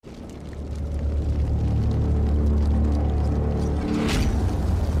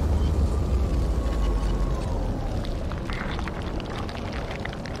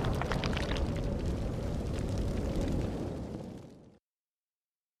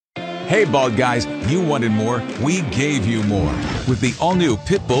Hey, bald guys, you wanted more. We gave you more. With the all-new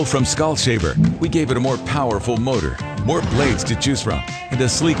Pitbull from Skull Shaver, we gave it a more powerful motor, more blades to choose from, and a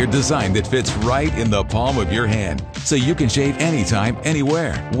sleeker design that fits right in the palm of your hand. So you can shave anytime,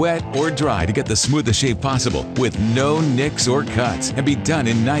 anywhere, wet or dry, to get the smoothest shave possible with no nicks or cuts, and be done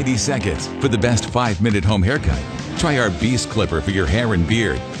in 90 seconds. For the best 5-minute home haircut, try our Beast Clipper for your hair and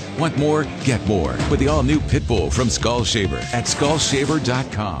beard. Want more? Get more with the all-new Pitbull from Skull Shaver at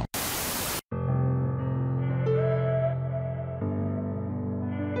skullshaver.com.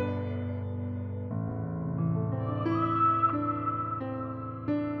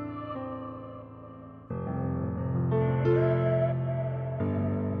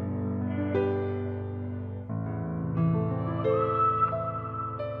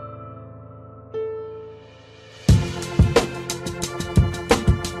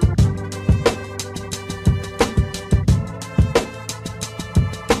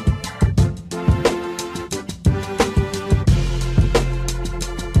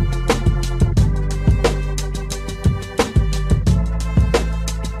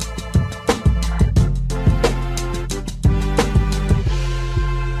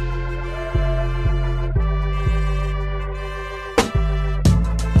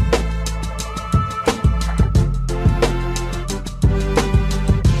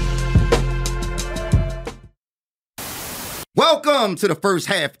 Welcome to the first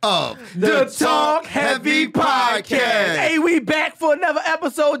half of the Talk Heavy Podcast. Hey, we back for another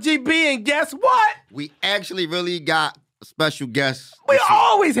episode, GB, and guess what? We actually really got a special guest. We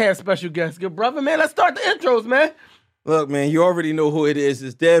always have special guests, good brother, man. Let's start the intros, man. Look, man, you already know who it is.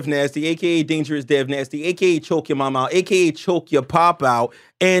 It's Dev Nasty, a.k.a. Dangerous Dev Nasty, a.k.a. Choke Your Mom Out, a.k.a. Choke Your Pop Out.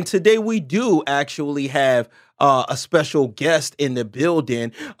 And today we do actually have a special guest in the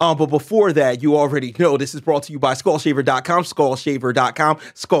building. But before that, you already know this is brought to you by SkullShaver.com, SkullShaver.com,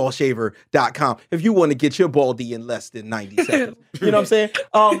 SkullShaver.com. If you want to get your baldy in less than 90 seconds. You know what I'm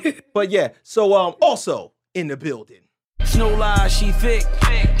saying? But yeah, so also in the building. No lie, she thick,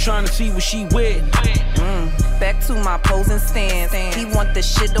 trying to see what she with. Back to my posing stance. He want the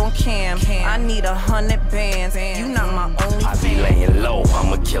shit on cam. I need 100 bands. You not my only I be laying low,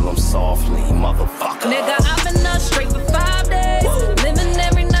 I'ma kill him softly, motherfucker. nigga. I've been up straight for 5 days. Living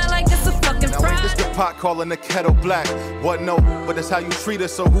every night like it's a fucking Friday. This the pot calling the kettle black. What no, but that's how you treat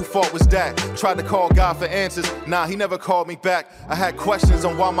us, so who fault was that? Tried to call God for answers, nah, he never called me back. I had questions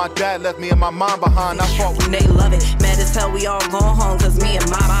on why my dad left me and my mom behind. I fought with They love it, mad as hell, we all going home. Cause me and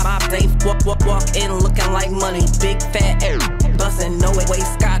my they walk in looking like money. Big fat air, bustin', no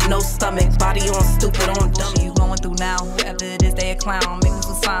waist, got no stomach. Body on stupid, on dumb. You going through now, whoever it is, they a clown. Make me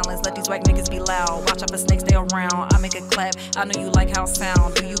some silence, let these white niggas be loud. Watch out for snakes, they around. I make a clap, I know you like how it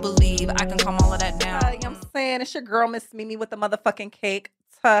sound. Do you believe I can calm all of that down? You know what I'm saying? It's your girl, Miss Mimi, with the motherfucking cake.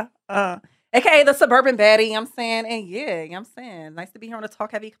 AKA the Suburban Baddie, you know what I'm saying? And yeah, you know what I'm saying? Nice to be here on the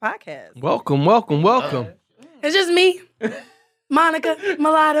Talk Heavy Podcast. Welcome, welcome, welcome. It's just me, Monica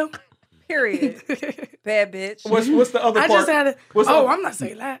Mulatto. Period. Bad bitch. What's the other part? I just had to. I'm not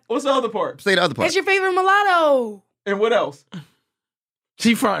saying that. What's the other part? Say the other part. It's your favorite mulatto. And what else?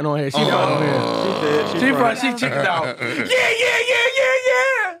 She fronting on here. She fronting on here. She front. She chickened out. Yeah.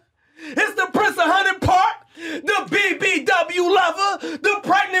 It's the Prince of Hunting Park, the BBW lover, the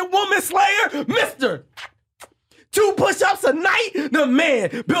pregnant woman slayer, Mr. 2 push-ups a night, the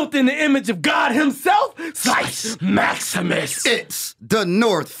man built in the image of God himself, Slice Maximus. It's the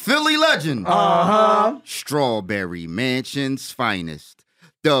North Philly legend. Strawberry Mansion's finest.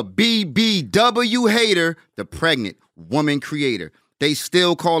 The BBW hater, the pregnant woman creator. They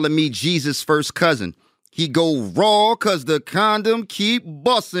still calling me Jesus' first cousin. He go raw cause the condom keep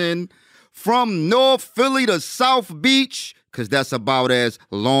bussin'. From North Philly to South Beach, cause that's about as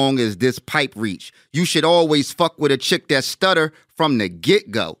long as this pipe reach. You should always fuck with a chick that stutter from the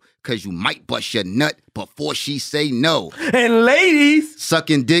get-go, cause you might bust your nut before she say no. And ladies,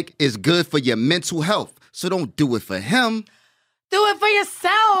 Sucking dick is good for your mental health, so don't do it for him. Do it for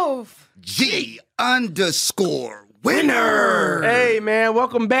yourself. G_winner. hey man,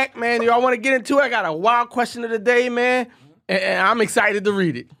 welcome back, man. Y'all want to get into it? I got a wild question of the day, man, and I'm excited to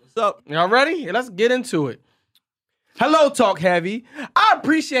read it. What's up? Y'all ready? Let's get into it. Hello, Talk Heavy. I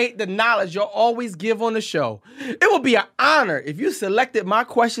appreciate the knowledge you'll always give on the show. It will be an honor if you selected my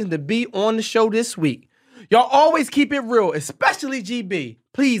question to be on the show this week. Y'all always keep it real, especially GB.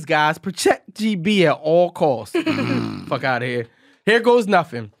 Please, guys, protect GB at all costs. Fuck out of here. Here goes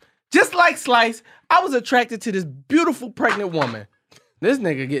nothing. Just like Slice, I was attracted to this beautiful pregnant woman. This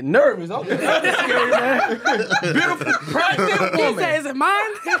nigga getting nervous. Okay, that's scary, man. Beautiful, pregnant He woman. said, is it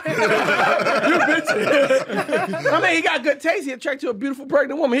mine? You bitch. I mean, he got good taste. He attracted to a beautiful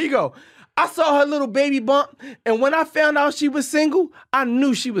pregnant woman. Here you go. I saw her little baby bump, and when I found out she was single, I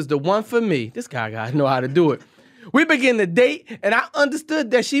knew she was the one for me. This guy gotta know how to do it. We began to date, and I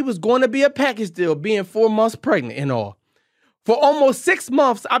understood that she was going to be a package deal, being 4 months pregnant and all. For almost 6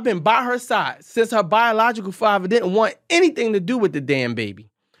 months, I've been by her side since her biological father didn't want anything to do with the damn baby.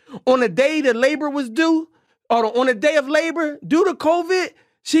 On the day the labor was due, or on the day of labor, due to COVID,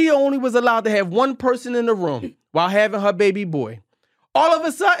 she only was allowed to have one person in the room while having her baby boy. All of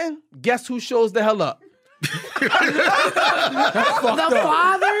a sudden, guess who shows the hell up? The father?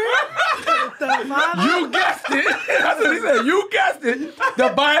 The father? You guessed it. That's what he said. You guessed it.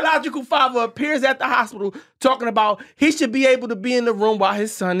 The biological father appears at the hospital talking about he should be able to be in the room while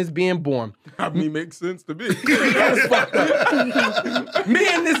his son is being born. I mean, makes sense to me. That's fucked up. Me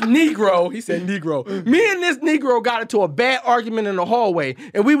and this Negro, he said Negro. Me and this Negro got into a bad argument in the hallway,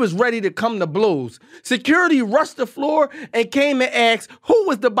 and we was ready to come to blows. Security rushed the floor and came and asked who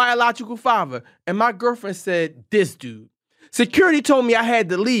was the biological father, and my girlfriend said, this dude. Security told me I had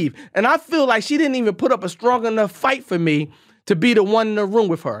to leave, and I feel like she didn't even put up a strong enough fight for me to be the one in the room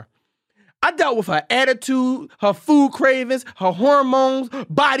with her. I dealt with her attitude, her food cravings, her hormones,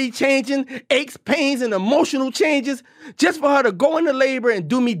 body changing, aches, pains, and emotional changes, just for her to go into labor and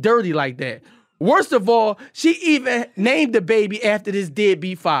do me dirty like that. Worst of all, she even named the baby after this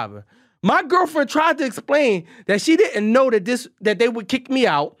deadbeat father. My girlfriend tried to explain that she didn't know that they would kick me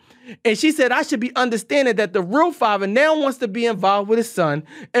out, and she said I should be understanding that the real father now wants to be involved with his son.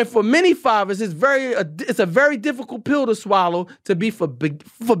 And for many fathers, it's a very difficult pill to swallow to be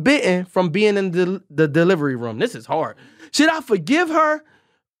forbidden from being in the delivery room. This is hard. Should I forgive her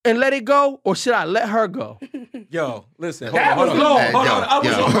and let it go, or should I let her go? Yo, listen. That was long. Hold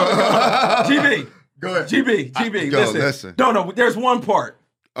on. GB. Go ahead. GB. Yo, listen. No, there's one part.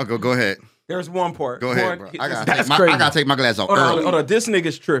 Oh, go ahead. There's one part. Go ahead, bro. I That's gotta crazy. take my glass off Hold early. on. This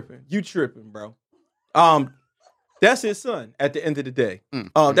nigga's tripping. You tripping, bro. That's his son at the end of the day.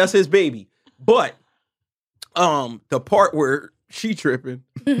 That's his baby. But the part where she tripping,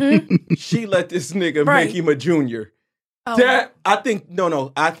 she let this nigga Right. make him a junior. Oh. That I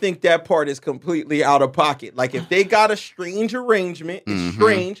think that part is completely out of pocket. Like if they got a strange arrangement, it's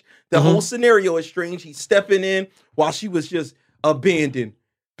strange. The whole scenario is strange. He's stepping in while she was just abandoned.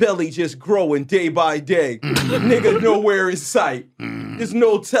 Belly just growing day by day. Nigga nowhere in sight. There's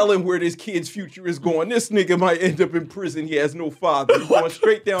no telling where this kid's future is going. This nigga might end up in prison. He has no father. He's going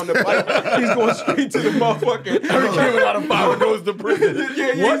straight down the pipe. He's going straight to the motherfucker. Every kid without a father goes to prison.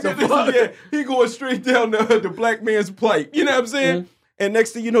 What the fuck? Yeah, he going straight down the black man's plight. You know what I'm saying? And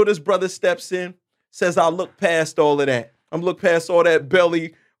next thing you know, this brother steps in, says, I'll look past all of that. I'm look past all that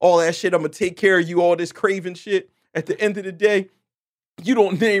belly, all that shit. I'm going to take care of you, all this craving shit. At the end of the day, you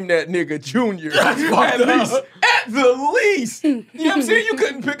don't name that nigga Junior. At the least. You know what I'm saying? You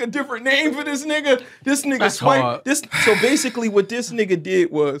couldn't pick a different name for this nigga. This nigga That's hard. So basically what this nigga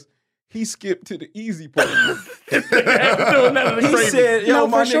did was he skipped to the easy part. He said, yo, No,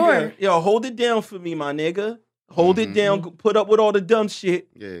 my for nigga, sure. yo, hold it down for me, my nigga. Hold it down. Put up with all the dumb shit.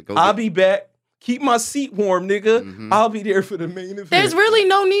 Yeah, go I'll get- be back. Keep my seat warm, nigga. I'll be there for the main event. There's really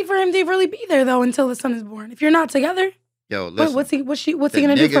no need for him to really be there though until the son is born. If you're not together, Yo, listen. what's he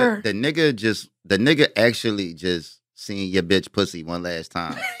gonna do for her? The nigga actually just seen your bitch pussy one last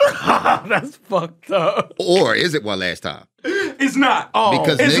time. That's fucked up. Or is it one last time? It's not.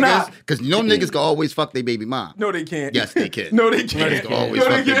 Because it's niggas, not. because you know niggas can always fuck their baby mom. No, they can't. Yes, they can. No, they can't. Niggas can always No,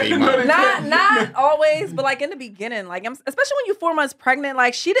 they fuck their can't. baby No, mom. they can't. Not always, but like in the beginning, like especially when you're 4 months pregnant,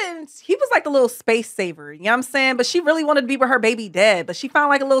 like he was like the little space saver, you know what I'm saying? But she really wanted to be with her baby dad, but she found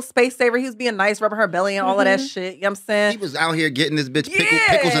like a little space saver. He was being nice, rubbing her belly and all of that shit, you know what I'm saying? He was out here getting this bitch Yeah,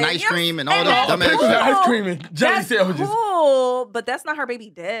 pickles and ice yeah. cream and all And this that's dumbass cool. shit. Ice cream and jelly That's sandwiches. cool, but that's not her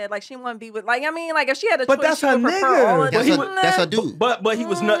baby dad. Like she want to be with, like I mean, like if she had a But choice, that's she her would prefer nigga. all of That's this. that's her dude. But he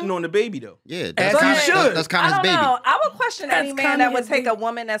was nutting on the baby though. Yeah, As that's he kind should. that's I kind of don't his baby. know. I would question That's any man kinda that would his take a baby.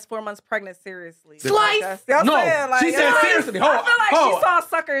 woman that's 4 months pregnant seriously. Slice. That's, you know what No, I'm saying? Like, she you said know, seriously. I feel like Hold. she saw a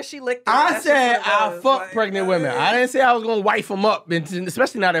sucker and she licked it. I That's said just what it I was. fuck Like, pregnant women. I didn't say I was gonna wife them up, and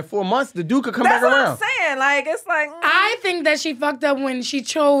especially now that 4 months, the dude could come That's back what around. I'm saying. Like it's like I think that she fucked up when she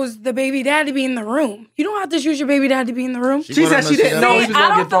chose the baby dad to be in the room. You don't have to choose your baby dad to be in the room. She said she didn't know he was I gonna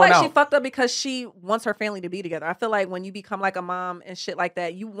don't get feel thrown like out. she fucked up because she wants her family to be together. I feel like when you become like a mom and shit like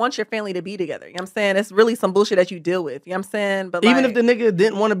that, you want your family to be together. You know what I'm saying? It's really some bullshit that you deal with. You know what I'm saying? But Even like, if the nigga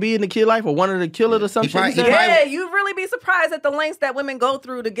didn't want to be in the kid life or wanted to kill it or some He shit. probably- he he said, probably- yeah, you'd really be surprised at the lengths that women go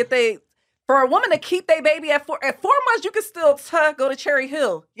through to get they For a woman to keep their baby at 4 months, you can still go to Cherry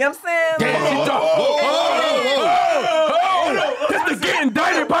Hill. You know what I'm saying? That's the getting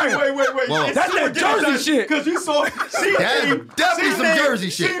indicted part. Wait. That's that Jersey shit. Because you saw, That's definitely some Jersey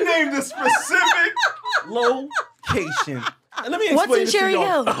shit. She named the specific Location. Let me explain What's in this to Cherry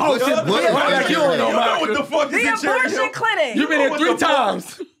y'all. Hill? What You don't know about what the fuck is The in Cherry abortion Hill. clinic. You've been here 3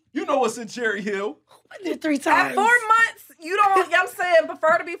 times. You know what's in Cherry Hill. I did 3 At times. 4 months, you don't, you know what I'm saying?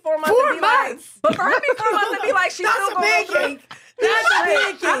 Prefer to be 4 months 4 and be months? like, prefer to be 4 months and be like, she's That's still a going through. pancake. That's a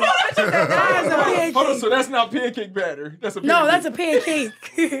pancake. I know bitches that That's a pancake. Hold on, so that's not pancake batter. That's a pancake. No, that's a pancake.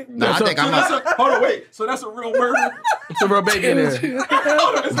 No, I think I'm not. Hold on, wait. So that's a real murder? It's a real baby in there. Is that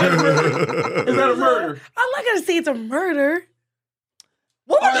a murder? I'm not gonna say it's a murder.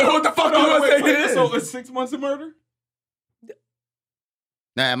 What the fuck you want to say it is? So it's 6 months of murder?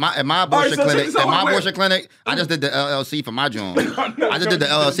 Now, in my abortion so check clinic, this out. in my Wait. abortion clinic, I just did the LLC for my joint. I just did the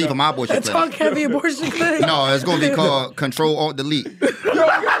LLC for my abortion Talk clinic. heavy abortion clinic. No, it's gonna be called Control Alt Delete.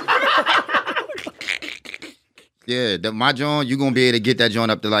 Yeah, my joint, you gonna be able to get that joint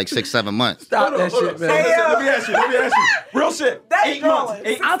up to like 6-7 months. Stop that Hold shit, on. man. Let me ask you. Real shit. That's 8 drawing. months.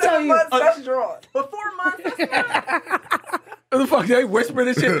 8 I'll tell you. Months, that's drawing. But 4 months, that's not. What the fuck? They whispering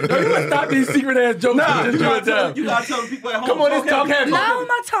this shit. No, you gotta stop these secret ass jokes. Nah, and you just do gotta it down. tell the people at home. Come on, let's talk heavy. No, I'm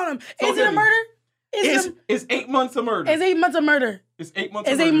not telling him. Is it a murder? It's 8 months of murder. It's 8 months of murder. It's 8 months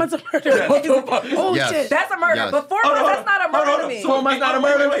of It's murder. 8 months of murder. What the fuck? Oh Yes. shit. That's a murder. Yes. But 4 months, that's not a murder to me. 4 months not a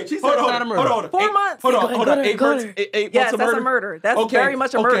murder? Wait. She said it's not a murder. Hold on. 4 months. Hold on. Go to- 8 go months. to- 8 months Yes, of that's murder. a murder. That's very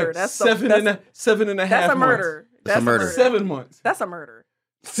much a murder. That's so- seven and a half That's a months. murder. That's a murder. murder. 7 months. That's a murder.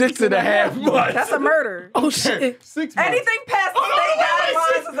 6.5 months. That's a murder. Oh shit. 6 months. Anything past the state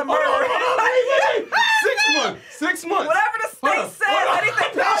guidelines is a murder. Wait. 6 months. 6 months. Whatever the state says,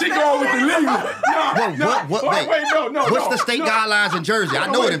 anything past She that going with the shit. legal. Wait. No. What's the state guidelines in Jersey? I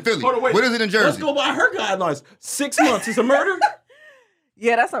know it in Philly. Hold on, wait. What is it in Let's Jersey? go by her guidelines. 6 months is a murder.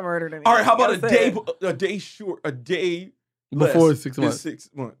 Yeah, that's a murder to me. All right. How about That's it. a day short? A day Before less 6 is months. 6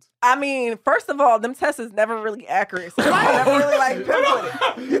 months. I mean, first of all, them tests is never really accurate. So you can never really like pinpoint it.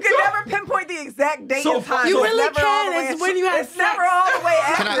 You can never pinpoint the exact date So and time. You It's really never all the can. way- It's when you have It's never sex. all the way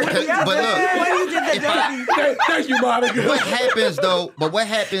Can I- accurate. can- You know but what I'm look, saying? When you did the if I- baby. Thank you, Monica. What happens though? But what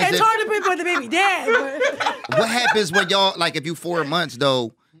happens It's if, hard to pinpoint the baby dad. But what happens when y'all like if you 4 months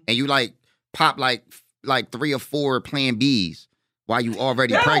though and you like pop like 3 or 4 Plan Bs while you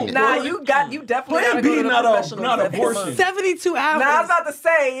already pregnant? Nah, you definitely Plan gotta B go to the not professionals at 4 abortion. months. 72 hours. Nah, I was about to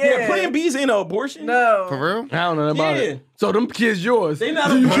say, yeah. Yeah, Plan B's ain't an abortion. No. For real? I don't know about Yeah. it. So them kids yours. They not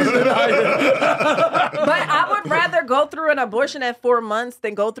abortion. But I would rather go through an abortion at 4 months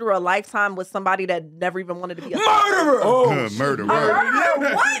than go through a lifetime with somebody that never even wanted to be a Murderer. Murder. A murderer? What? Murder. All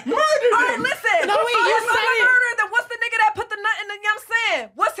right, listen. No, wait, you if I'm said a it. murderer, then what's the nigga that put the nut in the, you know what I'm saying?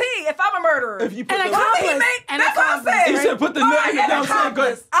 What's he if I'm a murderer? If you put An the accomplice. An That's what I'm accomplice. saying. He said put the All nut right, in the an down saying good.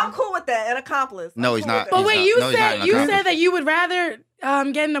 accomplice. I'm cool with that. An accomplice. No, I'm he's cool not. with But that. wait, not- you no, he's not said an you accomplice. said that you would rather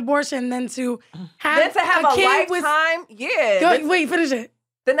get an abortion than to have Then to have a kid with. lifetime, yeah. Wait, finish it.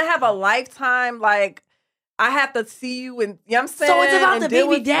 Then to have a lifetime, like, I have to see you and, you know what I'm saying? So it's about and the deal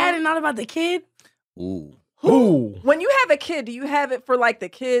baby with dad you. and not about the kid. Ooh. Who? When you have a kid, do you have it for like the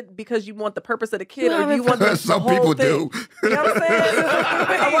kid because you want the purpose of the kid, You or have do it you want the Some whole people thing? do. You know what I'm saying? Well,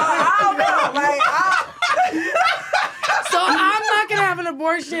 I don't know. Like, So I'm not gonna have an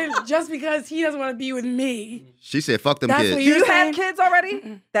abortion just because he doesn't want to be with me. She said, "Fuck them That's kids." what do You're you saying- have kids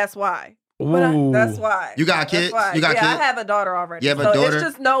already? That's why. Ooh. That's why. You got That's kids? why. You got yeah, kids? I have a daughter already. You have a so daughter? It's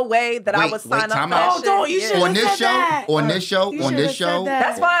just no way that I Wait, would wait, sign up time for out. that Oh, shit. don't. You Yeah. should've On this said show, that. on this show, You on should've this said show. that.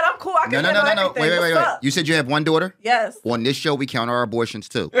 That's fine. I'm cool. I can No. handle everything. Wait. What's up? You said you have one daughter? Yes. On this show, we count our abortions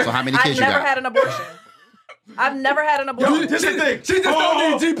too. So how many I've kids you never got? had an abortion. I've never had an abortion. This is the thing. She just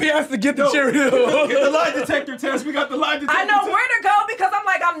don't need GPS to get the cherry hill. Get the lie detector test. We got the lie detector I know test. where to go because I'm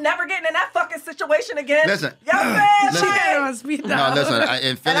like, I'm never getting in that fucking situation again. Listen. You know what I'm saying? Listen. She had it on speed No, dial. listen. In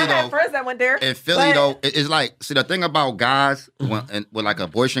And Philly I had though, friends that went there. in Philly but- though, it's like, see the thing about guys with like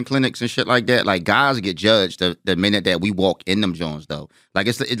abortion clinics and shit like that, like guys get judged the minute that we walk in them Jones though. Like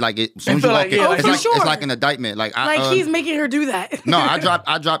it's like as soon as you feel walk like, in, yeah, it's for like sure. it's like an indictment. Like He's making her do that. No, I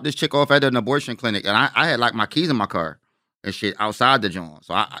dropped this chick off at an abortion clinic, and I had like my keys in my car and shit outside the joint.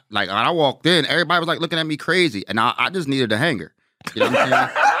 So I like when I walked in, everybody was like looking at me crazy, and I just needed a hanger. You know what I'm saying?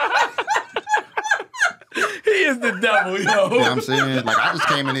 He is the devil, yo. You know what I'm saying? Like I just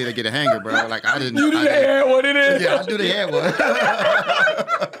came in here to get a hanger, bro. Like I didn't. You do I the didn't- hair, what it is. Yeah, I do the hair one.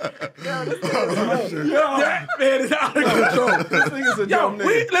 That man is out of control. This thing is a Yo, dumb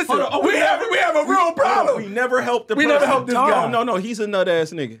nigga. listen, we have a real problem. We never helped the We person. never helped this guy. No, he's a nut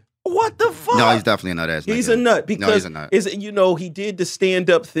ass nigga. What the fuck? No, he's definitely a nut ass nigga. He's a nut No, because he's a nut. he did the stand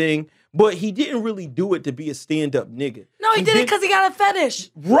up thing, but he didn't really do it to be a stand up nigga. No, he did it because he got a fetish.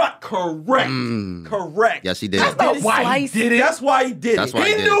 Right, correct. Correct. Yes, he did. That's not why he did it. That's why he did That's it. why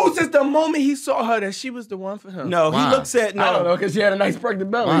He he did knew since the moment he saw her that she was the one for him. No, Why? he looks at I don't know, because she had a nice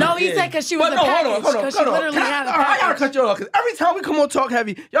pregnant belly. No, he said because she was But a no, package. hold on. Because she literally had a All right, I gotta package. cut you off because every time we come on Talk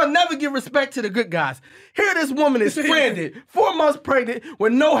Heavy, y'all never give respect to the good guys. Here, this woman is stranded, 4 months pregnant,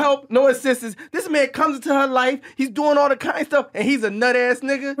 with no help, no assistance. This man comes into her life, he's doing all the kind stuff, and he's a nut ass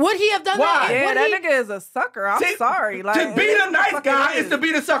nigga. Would he have done Why? that? Yeah, Would that he- nigga is a sucker. I'm See, sorry. Like, to be the nice guy is to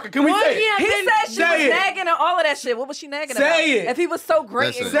be the sucker. Can we Would say he it? have He been- said she Say was it. nagging and all of that shit. What was she nagging Say about? it. If he was so great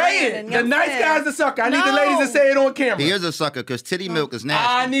Listen. and Say grand it. and, you The know what I'm nice saying? guy's the sucker. I need the No. ladies to say it on camera. He is a sucker because titty milk is nasty.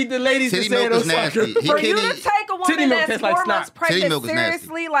 I need the ladies Titty to say it milk on is nasty. sucker. He For can't you to eat- take a Titty woman milk that's tastes 4 like months snot. Titty pregnant milk is nasty.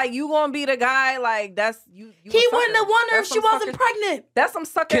 seriously, like you gonna be the guy, like that's you. He a sucker. wouldn't have won her if That's she some wasn't sucker- pregnant. That's some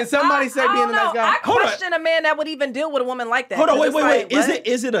sucker. Can somebody say I being don't a nice know. guy? I Hold on. question a man that would even deal with a woman like that. Hold on, 'cause wait. it's like, what?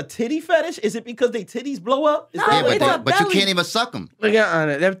 Is it a titty fetish? Is it because they titties blow up? Is No, that Yeah, what it's it a is? but you belly. can't even suck him. Look at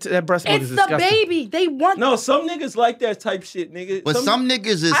Anna. That breast milk It's is the disgusting. baby. They want. No, some niggas like that type shit, nigga. But some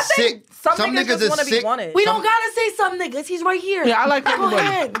niggas is I sick. think some niggas just is want to be sick. wanted. We don't gotta say some niggas. He's right here. Yeah, I like Go pregnant women.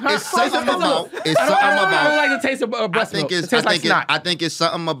 ahead. It's something about. It's I something don't about. like the taste of I breast milk. think It it's. tastes like snot. I think it's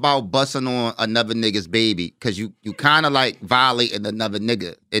something about busting on another nigga's baby because you kind of like violating another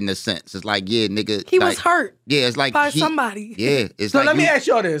nigga in the sense. It's like nigga. He like, was hurt Yeah, it's like by he- somebody. Yeah, it's So like let me you- ask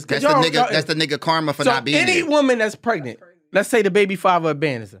y'all this. 'cause That's the y'all- nigga. y'all- That's the nigga karma for So not being any there. woman that's pregnant, let's say the baby father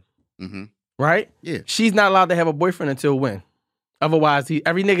abandons her, Mhm. right? Yeah. She's not allowed to have a boyfriend until when? Otherwise,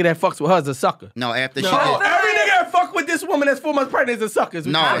 every nigga that fucks with her is a sucker. No, after No, she. every nigga that fuck with this woman that's 4 months pregnant is a sucker.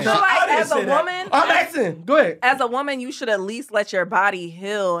 No. I feel I like didn't as a say that. woman, I'm asking. Go ahead. as a woman, you should at least let your body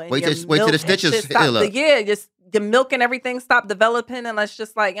heal. And Wait your till- wait till milk the and stitches shit stop. heal up. Yeah, just the milk and everything stop developing, and let's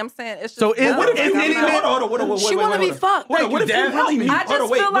just like I'm saying, it's just. So is- dumb. what if Like, is I'm any not- man- Hold on. She want to be fucked. Hold on, what if you Dad, help really me. meet? I Hold on,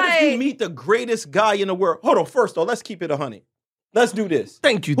 just wait. feel What if you like- meet the greatest guy in the world? Hold on. First though, let's keep it 100. Let's do this.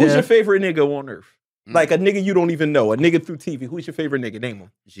 Thank you, Who's Dad. your favorite nigga on earth? Like a nigga you don't even know, a nigga through TV. Who's your favorite nigga? Name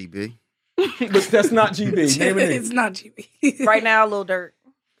him. GB. But that's not GB. Name a It's nigga. not GB. Right now, Lil Durk.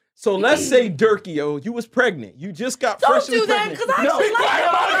 So let's say Durkio, you was pregnant. You just got Don't freshly do that pregnant. because I No, actually be like quiet,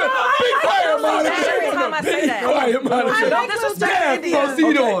 it. Monica. Be quiet, Monica. Every time I say that. Quiet, Monica. Don't disrespect Dad, India.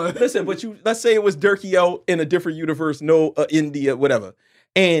 proceed on. Listen, but let's say it was Durkio in a different universe, no India, whatever.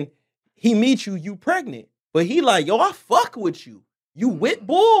 And he meets you, you pregnant. But he like, yo, I fuck with you. You with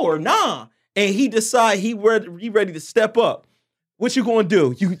bull or nah? And he decide he ready to step up. What you gonna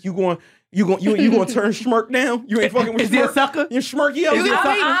do? You gonna turn Schmirk down? You ain't fucking with Is he a Schmirk? You You Schmirky up? Is he a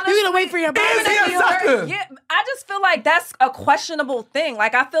sucker? You gonna wait for your baby? Is he a sucker? Yeah, I just feel like that's a questionable thing.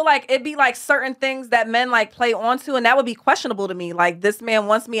 Like I feel like it'd be like certain things that men like play onto, and that would be questionable to me. Like this man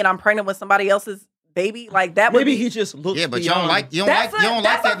wants me, and I'm pregnant with somebody else's baby. Like that. Maybe would be, he just looks. Yeah, but you don't beyond. like you don't That's like you don't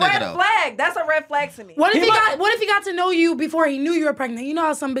like that's that a nigga red though. flag. That's a red flag to me. What if He he got to know you before he knew you were pregnant? You know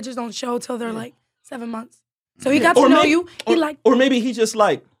how some bitches don't show till they're like 7 months. So he got to know you. He like. Or maybe he just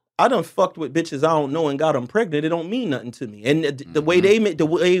like, I done fucked with bitches I don't know and got them pregnant. It don't mean nothing to me. And the way they made, the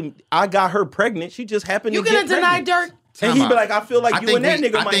way I got her pregnant, she just happened You to get gonna deny pregnant. Dirk? And he be like, I feel like you and that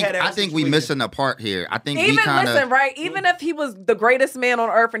nigga I might think, have that I think we situation. missing a part here. I think we Even kind listen, of. right? Even if he was the greatest man on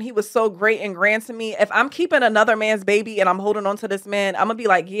earth and he was so great and grand to me, if I'm keeping another man's baby and I'm holding on to this man, I'm gonna be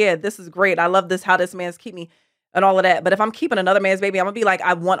like, yeah, this is great. I love this how this man's keep me and all of that. But if I'm keeping another man's baby, I'm gonna be like,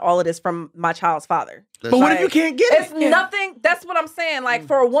 I want all of this from my child's father. But what if you can't get It's it? nothing. That's what I'm saying. Like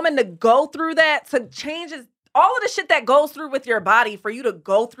for a woman to go through that, to change his, all of the shit that goes through with your body, for you to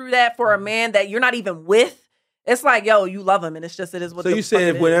go through that for a man that you're not even with. It's like, yo, you love him, and it's just, it is what So the you fuck it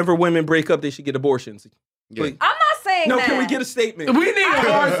said is. whenever women break up, they should get abortions. Yeah. I'm not saying No, that. can we get a statement? We need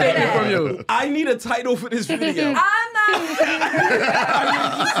a hard statement from you. I need a title for this video. I'm not.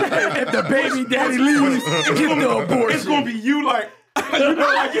 If the baby daddy leaves, get the abortion. It's gonna be you like, you know,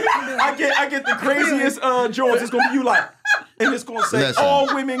 I get the craziest Jones. It's gonna be you like, and it's gonna say Listen.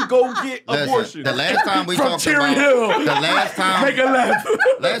 all women go get Listen, abortion. the last time we From talked Cherry about Hill. the Make a left.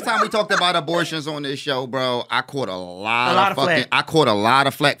 last time we talked about abortions on this show, bro, I caught a lot lot of of fucking flack. I caught a lot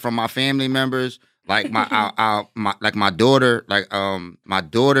of flack from my family members. Like my daughter, my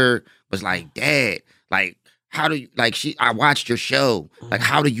daughter was like, Dad, like how do you I watched your show. Like,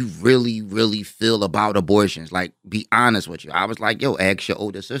 how do you really feel about abortions? Like, be honest with you. I was like, yo, ask your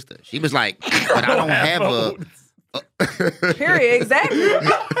older sister. She was like, but I don't have a Period. Exactly.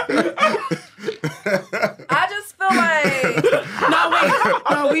 I just feel like.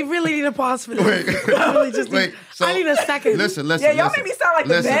 No, we really need a pause for this. I really just wait, need, so- I need a second. Listen. Yeah, y'all make me sound sound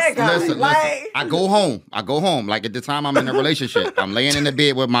like the bad guy. Listen. I go home. Like at the time I'm in a relationship, I'm laying in the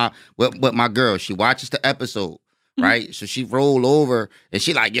bed with my girl. She watches the episode, right? So she roll over and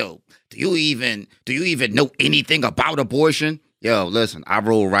she like, yo, do you even know anything about abortion? Yo, listen, I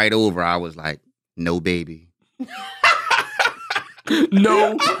roll right over. I was like, no, baby.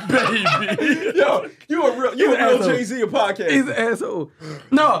 No, baby. Yo, you a real Jay-Z a podcast. He's an asshole.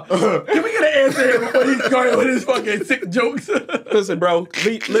 No, can we get an answer here before he's going with his fucking sick jokes? Listen, bro.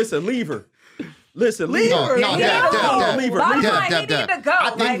 Leave her. Listen, leave her. No, leave her. Bottom line, he needed to go. I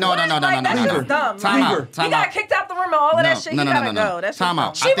think no. That's just dumb. Time out. He got kicked out the room and all of that shit. He gotta go. That's time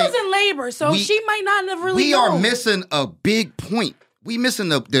out. She was in labor, so she might not have really. We are missing a big point. We missing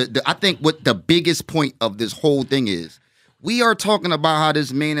the I think what the biggest point of this whole thing is. We are talking about how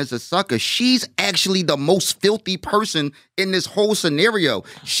this man is a sucker. She's actually the most filthy person in this whole scenario.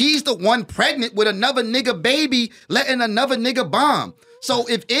 She's the one pregnant with another nigga baby, letting another nigga bomb. So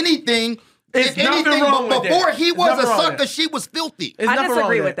if anything, before he was a sucker, she was filthy. I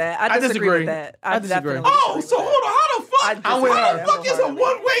disagree with that. I disagree with that. I disagree. Oh, so hold on. How the fuck? How the fuck is a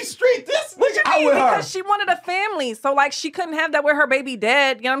one-way street? This what you mean? Because she wanted a family, so like she couldn't have that with her baby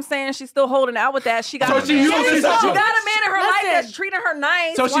dead. You know what I'm saying? She's still holding out with that. She got. She got a man in her life that's treating her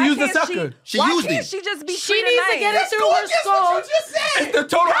nice. So she used the sucker. Why can't she just be treated nice? She needs to get it through her skull. It's the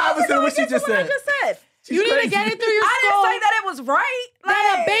total opposite of what she just said. You need to get it through your skull. I didn't say that it was right.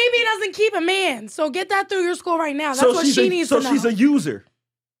 That a baby doesn't keep a man. So get that through your skull right now. That's what she needs to know. So she's a user.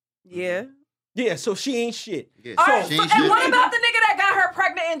 Yeah. Yeah, so she ain't shit. Yeah, all right, and what about the nigga that got her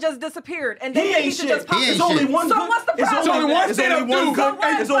pregnant and just disappeared? And then he should just pop It's only one. So what's the problem?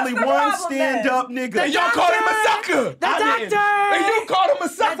 It's only one stand-up nigga. And y'all called him a sucker. The doctor. And you called him a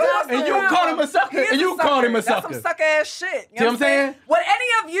sucker. And you called him a sucker. And you called him a sucker. That's some sucker ass shit. See what I'm saying? Would any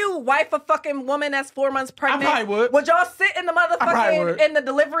of you wife a fucking woman that's 4 months pregnant? I probably would. Would y'all sit in the motherfucking in the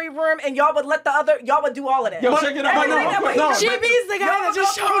delivery room and y'all would let y'all would do all of that? Yo, check it out. No, GB's the guy that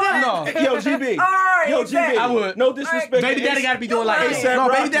just showed up. No. Yo, GB. All right. Yo, GB. I would. No disrespect. Baby daddy got to be doing life. A$AP No,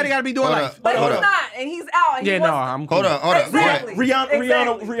 Rocky. baby daddy got to be doing life. But he's not, and he's out. And Yeah, he no, wants I'm cool. Hold on. Exactly.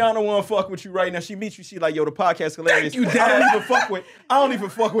 Rihanna wanna fuck with you right now. She meets you, she like, yo, the podcast hilarious. Thank you, I Dad. don't even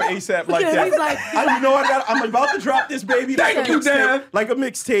fuck with A$AP like that. He's like, I'm about to drop this baby Thank you, Dad. like a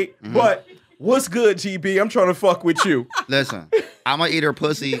mixtape. But what's good, GB? I'm trying to fuck with you. Listen, I'm gonna eat her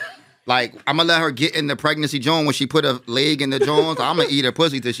pussy. Like, I'm gonna let her get in the pregnancy joint when she put a leg in the joint. I'm gonna eat her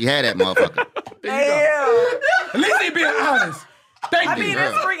pussy till she had that motherfucker. At least he being honest. Thank you. I mean,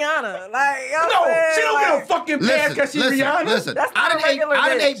 it's Rihanna. Like, No, she don't get a fucking pass because she's Rihanna. Listen, That's not I a done regular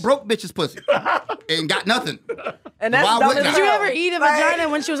bitch. ate broke bitches pussy and got nothing. And that's Why dumb wouldn't as I? did you hell. ever eat a vagina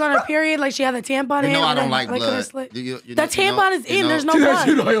when she was on her period? Like she had the tampon in? You know I and don't then, like couldn't blood. slit? You The know- tampon is you in. know- There's no You blood.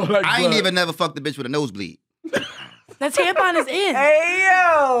 don't like I ain't blood. even never fucked a bitch with a nosebleed. The tampon is in. Hey,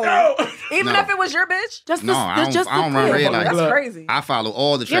 yo. Even No. if it was your bitch? Just No, the, I don't. just I don't the run clip. red lights. That's Blood. crazy. I follow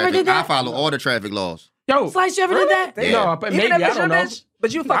all the You ever traffic. did that? I follow all the traffic laws. Yo, Slice, you ever did that? Damn. no, but Even maybe if I it's your don't know. bitch?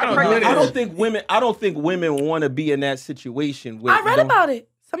 But you I fucking don't pregnant. know. I don't think women want to be in that situation. With I read about it.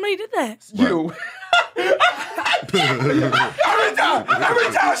 Somebody did that. You.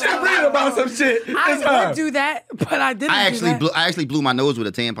 every time she read about some shit, it's I her. would do that, but I didn't. I do actually blew my nose with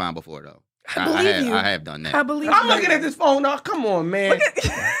a tampon before though. I believe you. I have done that. I believe I'm you. looking at this phone now. Come on, man.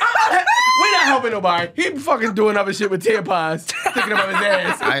 We not helping nobody. He fucking doing other shit with tampons, sticking them up his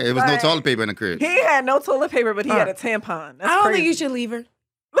ass. It was no toilet paper in the crib. He had no toilet paper, but he had a tampon. That's I don't crazy. think you should leave her.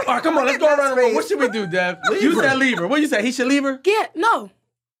 All right, come on, let's go around the room. What should we do, Dev? You said leave her. What you say? He should leave her? Yeah, no.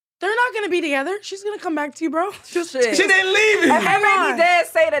 They're not gonna be together. She's gonna come back to you, bro. Just Shit. She didn't leave If him. her baby dad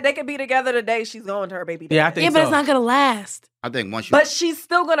say that they could be together today, she's going to her baby dad. Yeah, I think yeah, so. but it's not gonna last. I think once you But she's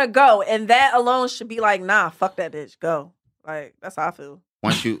still gonna go, and that alone should be like, nah, fuck that bitch, go. Like that's how I feel.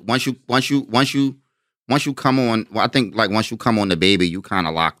 once you come on, well, I think like once you come on the baby, you kind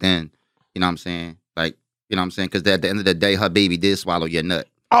of locked in. You know what I'm saying? Like, you know what I'm saying? Because at the end of the day, her baby did swallow your nut.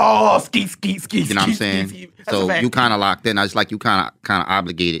 Oh, skeet. You know what I'm saying? So you kind of locked in. I just like you kind of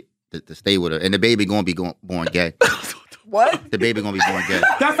obligated to stay with her, and the baby gonna be born gay. What? The baby gonna be born gay.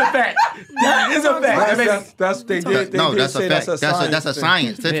 That's a fact. That is a fact. That's what they did. No, They that's did a say fact. That's a thing.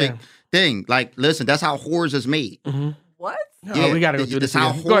 scientific thing. Like, listen, that's how whores is made. What? Oh, we gotta go through this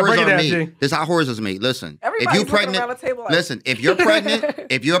how again. Go ahead, whores break it are down, made. G. This is how whores is made. Listen, Everybody's if you looking pregnant, around the table like- listen, if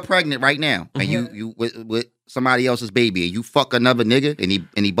you're pregnant right now, and you with somebody else's baby, and you fuck another nigga,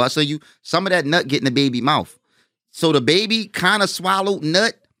 and he busts on you, some of that nut get in the baby mouth. So the baby kind of swallowed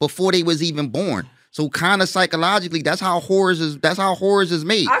nut before they was even born. So kind of psychologically, that's how whores is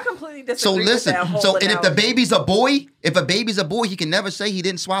made. I completely completely disagree So listen, with that whole so and if the analogy. baby's a boy, he can never say he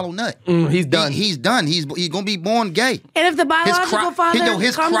didn't swallow nut. He's done. He's done. He's gonna be born gay. And if the biological father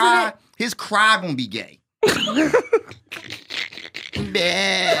his comes cry, in it, his cry gonna be gay.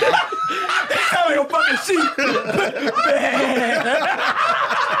 Bad. Sound like a fucking sheep.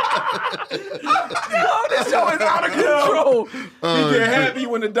 Yo, this show is out of control. He get happy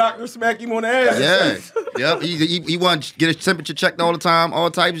when the doctor smack him on the ass. Yeah. Yep. He want to get his temperature checked all the time, all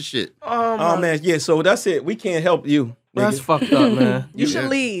types of shit. Oh man, yeah. So that's it. We can't help you. That's nigga. fucked up, man. You should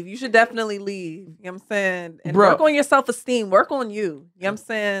leave. You should definitely leave. You know what I'm saying? And Bruh. work on your self-esteem. Work on you. You know what I'm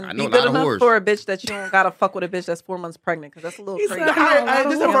saying? I know Be a lot good of enough whores. for a bitch that you don't gotta fuck with a bitch that's 4 months pregnant, because that's a little crazy. said,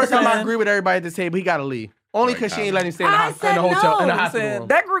 This is the first time I Yeah. agree with everybody at the table. He gotta leave. Only because she ain't letting him stay in the, I in the said hotel, in the no. I'm hospital saying, room.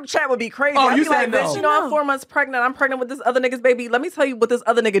 that group chat would be crazy. Oh, I'd you be like, said no. bitch, you know, I'm 4 months pregnant. I'm pregnant with this other nigga's baby. Let me tell you what this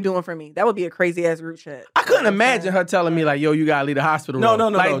other nigga doing for me. That would be a crazy ass group chat. I couldn't imagine her telling me like, "Yo, you gotta leave the hospital No, room." no,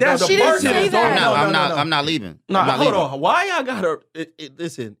 no, Like no. that's The She didn't birth say is that. on. No, I'm not leaving. No, I'm not Hold leaving. on. Why I gotta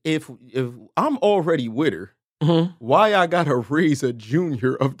listen? If I'm already with her, Mhm. why I gotta raise a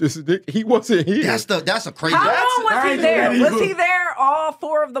junior of this dick? He wasn't here. That's a crazy. How long was he that's there? illegal. Was he there all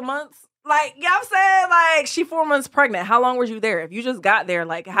 4 of the months? Like, you know what I'm saying? Like, she 4 months pregnant. How long were you there? If you just got there,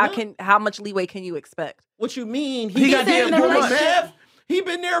 like, how much leeway can you expect? What you mean? He got said there in the 4 months. relationship. He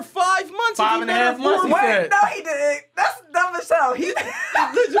been there 5 months. 5.5 months, he said. No, he didn't. That's dumb as hell. He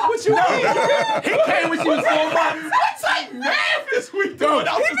What you mean? He came when she was 4 months. What type math is we doing?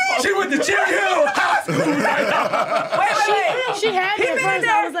 She went to Cherry Hill High School. wait. she had He me at been first.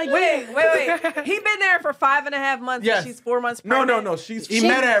 there. I was like, Wait. He been there for 5.5 months. Yes. And she's 4 months No, pregnant. no. She's He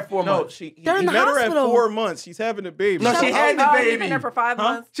met her at 4 No, months. he They're in the met her at hospital. 4 months. She's having a baby. No, she had the He baby. been there for 5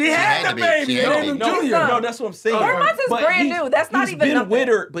 months. She had the baby. She had the No, baby. Junior. No, that's what I'm saying. 4 months is But brand he's- new. That's not he's even been nothing. with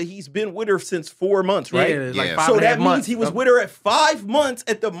her, but he's been with her since 4 months, right? Yeah, like Yeah. 5 So and a half that means months. he was with her at 5 months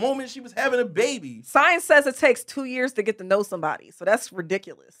at the moment she was having a baby. Science says it takes 2 years to get to know somebody, so that's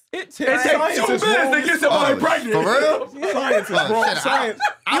ridiculous. It It takes 2 minutes to get somebody pregnant. For real? Science is wrong. Shit, Science.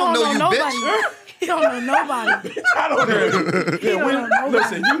 I don't know you, nobody. bitch. You don't know nobody. I don't know. Yeah,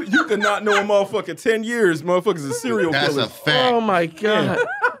 listen, you could not know a motherfucker 10 years. Motherfuckers are serial That's killers. a fact. Oh my god,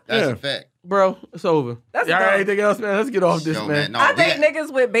 That's Yeah. a fact. bro, it's over. That's Y'all got dumb. anything else, man? Let's get off this, Yo, man. no, I we date got-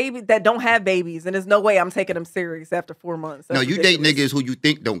 niggas with babies that don't have babies, and there's no way I'm taking them serious after 4 months. No, That's you date ridiculous. niggas who you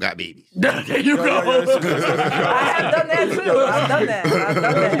think don't got babies. There you go. I have done that too. I've done that.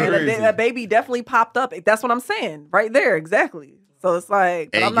 And Crazy. a baby definitely popped up. That's what I'm saying. Right there, exactly. So it's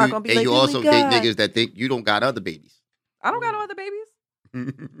like, but I'm not gonna be like, you "Oh my also date God." niggas that think you don't got other babies. I don't got no other babies. I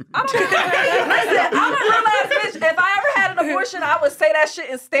don't listen, I'm a real ass bitch. If I ever had an abortion, I would say that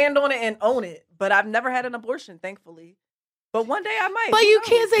shit and stand on it and own it. But I've never had an abortion, thankfully. But one day I might. But Who you knows?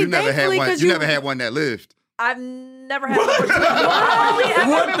 can't say You never had thankfully one. because You never had one that lived. I've never had an abortion. I've only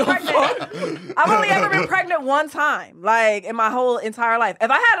ever been pregnant. I've only ever been pregnant one time, like in my whole entire life.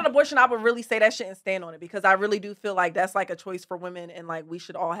 If I had an abortion, I would really say that shit and stand on it, because I really do feel like that's like a choice for women, and like we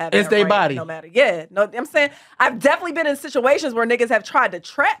should all have It's that their right, body. no matter. Yeah, no, I'm saying I've definitely been in situations where niggas have tried to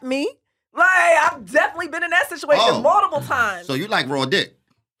trap me. Like I've definitely been in that situation Oh. multiple times. So you like raw dick?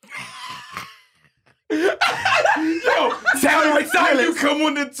 Sound like silence. You come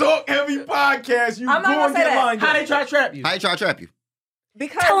on the Talk Heavy podcast. You I'm not go gonna and say get that. lined How up. they try to trap you? How you try to trap you?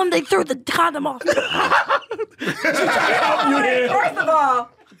 Because tell them they threw the condom off. first of all,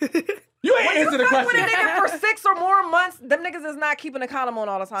 You ain't when you answer the fuck with a question. nigga for 6 or more months, them niggas is not keeping a condom on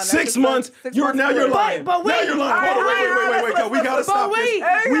all the time. That's 6 just months. 6 You're months now you're later. lying. But wait. Now you're lying. Hold on, wait. But We gotta stop this.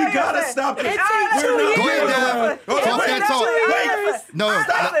 wait. We gotta stop this. It takes 2 We're not- years. Go ahead, Deb. It was Talk that talk. definitely- No,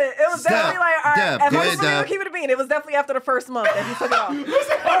 Stop it. It was definitely like, all right. Deb, If go I'm ahead, just gonna Deb. keep it a bean, it was definitely after the first month that he took it off.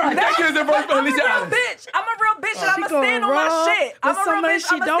 All right, thank you. It's the first one. I'm a At least you're real honest. bitch. I'm a real bitch, and I'm She gonna stand on going my raw shit. I'm with a real somebody bitch.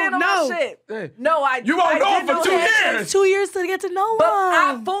 she I'm gonna don't stand on know. my shit. Hey. No, You won't know did for 2 that. years. Takes 2 years to get to know But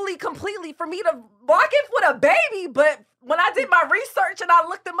I them. fully, completely, for me to walk in with a baby, but when I did my research and I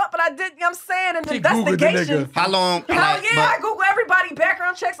looked them up and I did, you know what I'm saying, an She Googled the investigation. nigga. How long? Hell like, yeah, I but- Google everybody,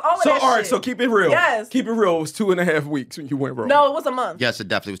 background checks, all of So that all right, shit. so keep it real. Yes. Keep it real. It was 2.5 weeks when you went wrong. No, it was a month. Yes, it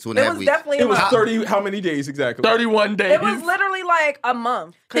definitely was 2.5 It was weeks. definitely a It was month. 30. How many days exactly? 31 days. It was literally like a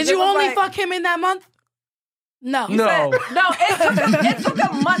month. 'Cause Did it you was only like- fuck him in that month? No. No. It took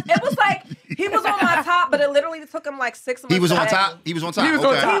a month. It was like he was on my top, but it literally took him like 6 months. He was to on bag top. me. He was on top. He was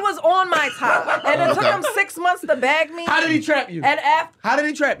on okay. top. He was on my top, and it took Okay. him 6 months to bag me. How did he trap you? And after, How did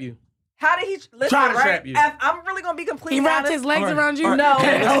he trap you? how did he listen? Trying to right? trap you. I'm really gonna be completely He wrapped honest. his legs around you? No, listen.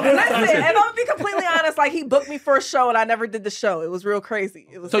 If I'm gonna be completely honest, like he booked me for a show and I never did the show. It was real crazy.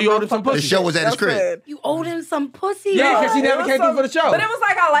 It was So you real owed him some fucked up pussy? The show was at his shit. crib. That's it. You owed him some pussy. Yeah, bro. 'cause he It never was came through for the show. But it was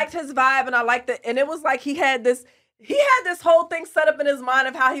like I liked his vibe and I liked it, and it was like he had this. He had this whole thing set up in his mind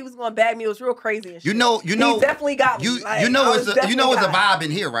of how he was going to bag me. It was real crazy and shit. You know. He definitely got me. You Like, know it's a vibe. vibe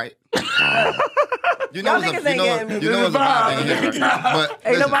in here, right? You Y'all know niggas ain't getting me. you know it's a vibe in here. But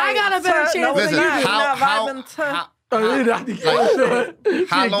Ain't listen, I got a better chance listen, than you.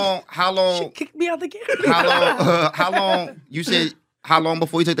 how long? She kicked me out the game. How long? You said how long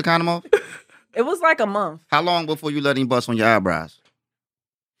before you took the condom off? It was like a month. How long before you let him bust on your eyebrows?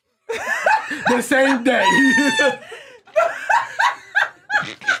 The same day.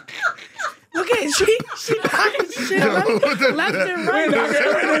 Look at she popping shit left and right.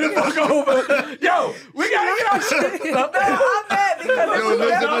 Yo, we gotta get our shit. No, I'm mad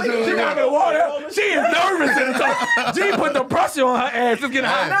because She got me water. She is nervous in the talk. G put the pressure on her ass. It's getting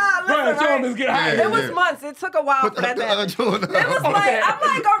hot. Nah, listen, Right, it's getting hot. It was months. It took a while for that to happen. It was Okay. I'm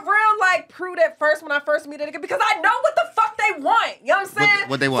like a real like prude at first when I first meet a nigga because I know what the fuck they want. You know what I'm saying?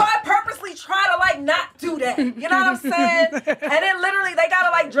 What they want? So I purposely try to like not do that. You know what I'm saying? And then literally they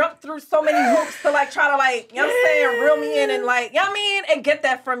gotta like jump through so many hoops to like try to like, you know what I'm saying, reel me in and like, you know what I mean? And get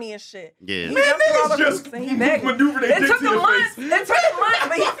that from me and shit. Yeah. He jumped through all the just hoops and he begged me. maneuver their It dick took to a your month. face. It took a month,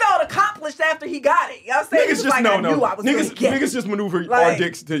 but he felt accomplished after he got it. You know what I'm saying? He Niggas was just like, I knew I was gonna get it. Niggas just maneuver our Like-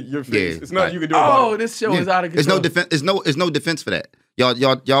 dicks to your face. Yeah, It's nothing right. you can do about Oh, it. this show is out of It's control. no defense. It's no defense for that.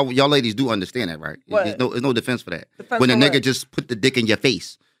 Y'all ladies do understand that, right? What? There's no defense for that. Defense when a for nigga what? just put the dick in your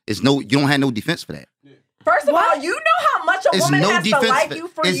face, you don't have no defense for that. First of all, you know how much a It's woman no has to defense like for- you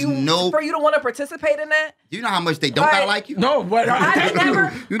for it's you no- for you to want to participate in that. You know how much they don't gotta like you. No, but I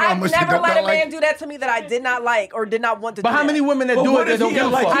never, You know how I've much they never don't let gotta a man like you. do that to me that I did not like or did not want to. But do how that. many women that But do what it that if don't he give a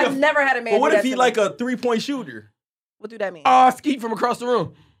like- fuck? I've never had a man. But what do if that he to like me. a 3-point shooter? What do that mean? Skeet from across the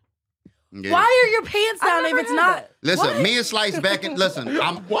room. Yeah. Why are your pants down if never it's had not? that. Listen, me and Slice back in. Listen,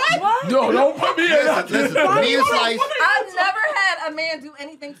 I'm What? No, don't put me in that. listen. Me and Slice. I've never had a man do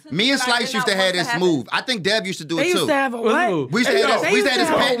anything to me. Me and that I Slice did used not to have want this happen. move. I think Deb used to do They it used too. to have a what? We used to Hey, have yo, this. We used to have this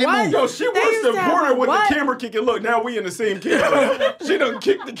they used to have patented what? move. Yo, she They worse used than to have Porter with what? the camera kicking. Look, now we in the same camera. She done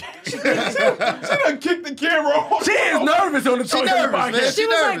kicked the camera off. She is nervous on the She talk nervous, man. podcast. She She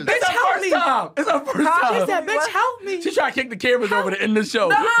was like, nervous. bitch, help me. It's her first She time. said, bitch, help me. She tried to kick the cameras over to end the show.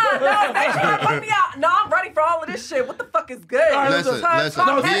 No, they trying to put me out. No, I'm ready for all of this shit. What the fuck is good? Listen, Talk listen.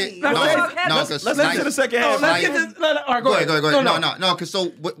 heavy. No, Talk heavy. no, because Let's get to the second half. Let's get this. All right, Go ahead. No. No, because so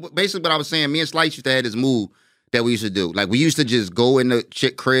basically what I was saying, me and Slice used to have this move that we used to do. Like we used to just go in the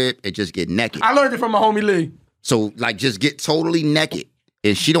chick crib and just get naked. I learned it from my homie Lee. So like just get totally naked,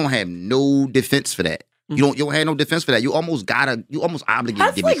 and she don't have no defense for that. You don't have no defense for that. You almost obligated to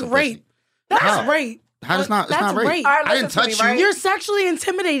That's give me like some rape. pussy. That's How? rape. How that's not? It's That's not rape. rape. All right, I didn't listen to me, touch you. right? You're sexually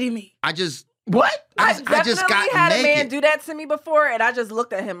intimidating me. I just What? I I just got definitely had a man naked. do that to me before, and I just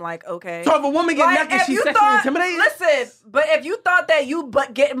looked at him like, okay. So if a woman get Like, naked, if she's you sexually thought- intimidated? Listen, but if you thought that you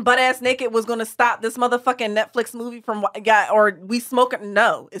getting butt ass naked was gonna stop this motherfucking Netflix movie from or we smoking,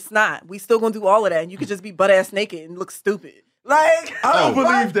 no, it's not. We still gonna do all of that, and you could just be butt ass naked and look stupid. Like I don't Oh.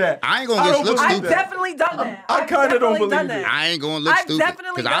 believe that. I ain't gonna I just don't look believe I've stupid. that. definitely done that. I I've kinda don't definitely believe done it. that. I ain't gonna look I've stupid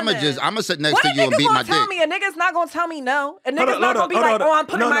definitely done that. I'm gonna sit next What to a you and nigga beat my gonna tell dick. me? A nigga's not gonna tell me no. A Hold nigga's on, not gonna be hold like, on. oh, I'm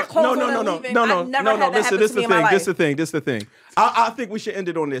putting my clothes on and leaving. I've never had that happen Listen, to me in this my is the life. thing. This is the thing. I think we should end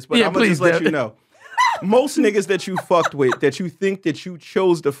it on this, but Yeah, I'm gonna please, just let Deb. you know. Most niggas that you fucked with, that you think that you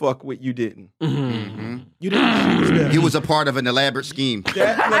chose to fuck with, you didn't. You didn't choose them. You was a part of an elaborate scheme. I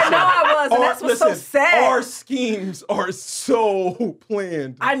know I was, and that's what's so sad. Our schemes are so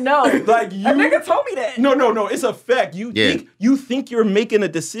planned. I know. Like you, A nigga told me that. No, it's a fact. You think you're making a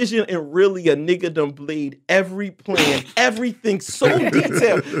decision, and really a nigga done played every plan, everything so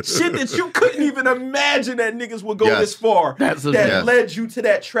detailed, shit that you couldn't even imagine that niggas would go Yes. this far. That's a- that Yes. led you to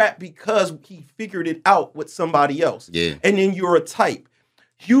that trap because he figured it out with somebody else. Yeah. And then you're a type.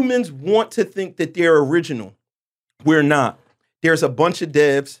 Humans want to think that they're original. We're not. There's a bunch of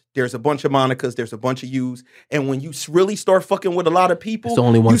Devs, there's a bunch of Monicas, there's a bunch of yous, and when you really start fucking with a lot of people, It's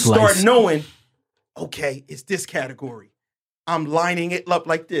only one you start slice. knowing, okay, it's this category. I'm lining it up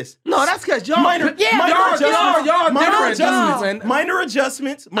like this. No, that's because y'all. Minor adjustments. y'all Minor different adjustments. dudes, man. Minor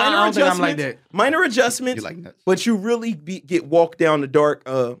adjustments. I don't think I'm like that. Minor adjustments. You like nuts. But you really get walked down the dark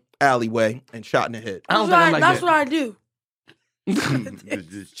alleyway and shot in the head. I don't think I'm like That's that. what I do.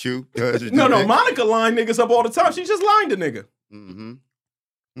 Just chew. No, Monica line niggas up all the time. She just lined a nigga.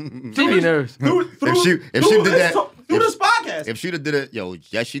 Mm-hmm. She be nervous. If she did that, through this podcast. if she'd have did it, yo,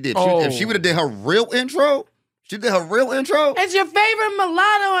 yes, she did. Oh. If she would have did her real intro, she did her real intro. It's your favorite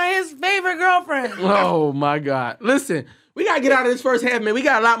mulatto and his favorite girlfriend. Oh my God! Listen, we gotta get out of this first half, man. We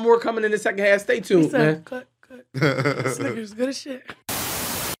got a lot more coming in the second half. Stay tuned, man. Cut. Snickers, good as shit.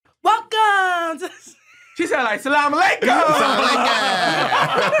 Welcome to... She said like, "Salam alaikum." Sound like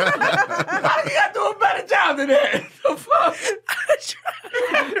that. How you got to do it back? better job than that. The fuck?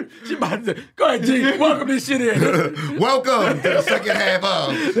 She about to go ahead, G. Welcome this shit in. Welcome to the second half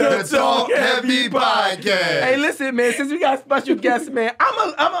of the Talk Heavy Podcast. Hey, listen, man. Since we got special guests, man,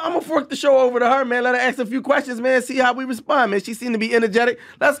 I'm gonna fork the show over to her, man. Let her ask a few questions, man. See how we respond, man. She seemed to be energetic.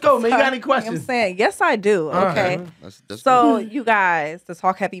 Let's go, man. You got any questions? I'm saying yes, I do. Okay. That's So you guys, the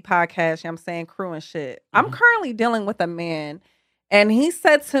Talk Heavy Podcast, I'm saying crew and shit. I'm currently dealing with a man. And he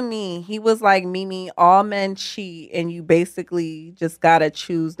said to me, he was like, Mimi, all men cheat, and you basically just gotta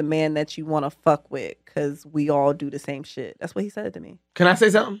choose the man that you want to fuck with, because we all do the same shit. That's what he said to me. Can I say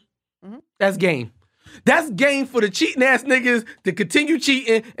something? Mm-hmm. That's game. That's game for the cheating ass niggas to continue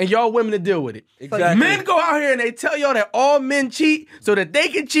cheating and y'all women to deal with it. Exactly. Men go out here and they tell y'all that all men cheat so that they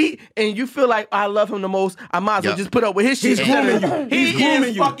can cheat, and you feel like I love him the most. I might as well just put up with his shit. He's grooming you. He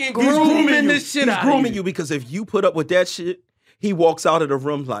is fucking grooming this shit out. He's grooming you because if you put up with that shit, he walks out of the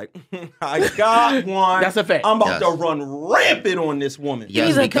room like, I got one. That's a fact. I'm about to run rampant on this woman.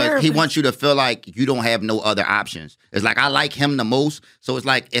 Yes, because he wants you to feel like you don't have no other options. It's like I like him the most, so it's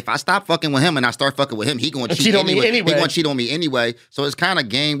like if I stop fucking with him and I start fucking with him, he gonna cheat on me anyway. He gonna cheat on me anyway. So it's kind of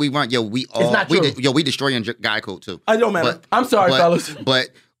game we run. We destroying guy code too. I don't matter. I'm sorry, fellas. But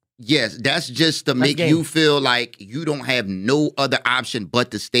yes, that's just to make you feel like you don't have no other option but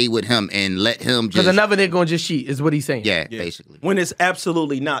to stay with him and let him just. Because another nigga gonna just cheat is what he's saying. Yeah, basically. When it's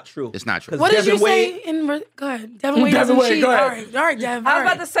absolutely not true. It's not true. What did you say? Go ahead. Devin Wade doesn't cheat. All right, Devin. I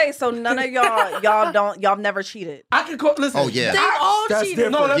was about to say, so none of y'all never cheated. I can call. Listen. Oh yeah. They all That's cheated.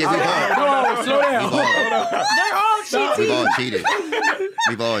 different. No, that's Yeah, slow down. They're all cheating. We've all cheated.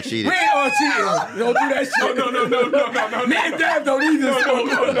 We've all cheated. We ain't all cheating. Don't do that shit. No. Me and Dev don't either.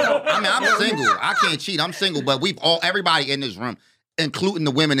 I mean, I'm single. I can't cheat. I'm single, but everybody in this room, including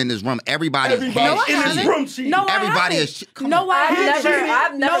the women in this room, everybody has in cheated. this room cheating. No, Everybody has. No,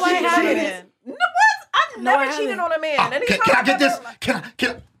 I've never No, I cheated. haven't. No, what? I've never cheated on a man. Can I get this? Can I?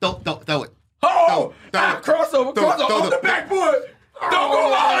 Throw it. Oh, crossover Throw on the backboard. Don't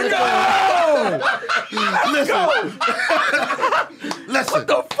go on, Listen. What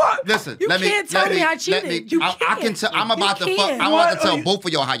the fuck? Listen. You can't tell me I cheated. You I can can't. tell. I'm about to You fuck. can't. I'm about to tell both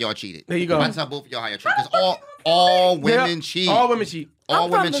of y'all how y'all cheated. There you go. I'm about to tell both of y'all how y'all cheated. Because all women cheat. All women cheat. All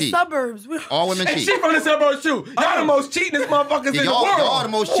I'm women from cheat. the suburbs. All women And cheat. she from the suburbs too. Y'all the most cheatingest motherfuckers in the world. Y'all the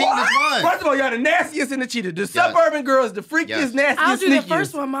most cheatingest ones. First of all, y'all the nastiest and the cheaters. The suburban girls, the freakiest, nastiest, I'll do the sneakiest.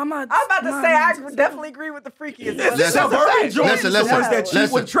 first one, Mama. I was about to say, I definitely agree with the freakiest. Listen, Suburban joints listen, the ones that cheat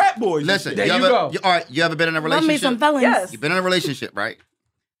listen. with trap boys. Listen, There you you ever, go. all right, you ever been in a Mom made relationship? some felons. Yes. You've been in a relationship, right?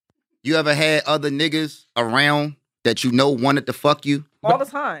 You ever had other niggas around that you know wanted to fuck you? All the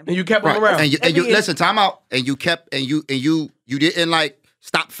time. And you kept them around. And you listen, time out. And you kept you didn't like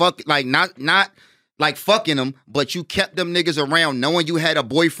stop fucking, like not like fucking them, but you kept them niggas around knowing you had a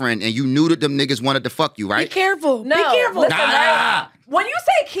boyfriend and you knew that them niggas wanted to fuck you, right? Be careful. No, Be careful. listen, right? When you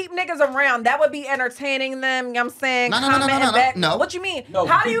say keep niggas around, that would be entertaining them. You know what I'm saying? No. Commenting back. No. What you mean? No,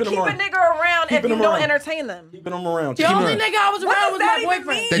 How do you keeping keep them a around. nigga around if Keeping you them don't around. entertain them? Keeping them around. The only nigga I was around was my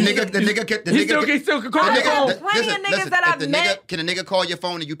boyfriend. The nigga He still can call I his got phone. plenty of niggas that I've met. Can a nigga call your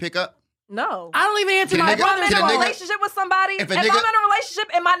phone and you pick up? No. I don't even answer Can a my nigga- brother's can a I'm in a nigga- relationship with somebody. if If a I'm in nigga- a relationship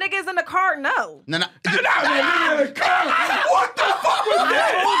and my nigga is in the car, no. No. What the fuck was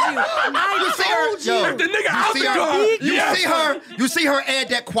that? I told you. If the nigga out the car, You see her add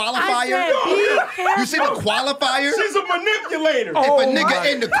that qualifier? You see the qualifier? She's a manipulator. If a nigga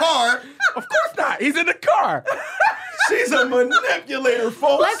in the car, Of course not. He's in the car. She's a manipulator,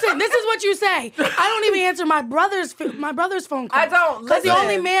 folks. Listen, this is what you say. I don't even answer my brother's phone call. I don't. Because the Listen.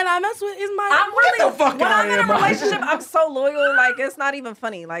 only man I mess with is my. I'm really the fuck when out I'm of in a here, man. relationship, I'm so loyal. Like it's not even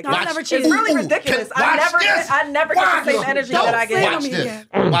funny. Like I've never it's cheated. really ridiculous. I never get the same energy that I get. watch this.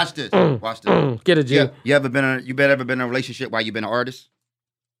 Watch this. Watch this. Get it, G. Yeah. You ever been in a relationship while you been an artist?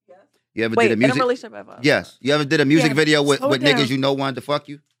 Yes. You ever Wait, did a in music? a relationship ever? Yes. You ever did a music Yes. video with Slow it down. niggas you know wanted to fuck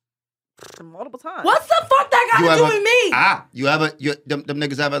you? Multiple times. What's the fuck that got You to do ever- with me? Them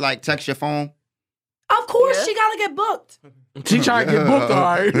niggas ever like text your phone? Of course, Yeah. she gotta get booked. She trying to get booked, all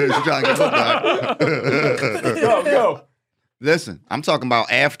right. She trying to get booked, all right. Go. Listen, I'm talking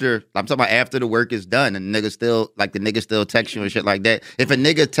about after the work is done and the nigga still text you and shit like that. If a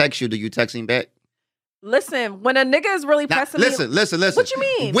nigga texts you, do you text him back? Listen, when a nigga is really Now, pressing me. listen. What you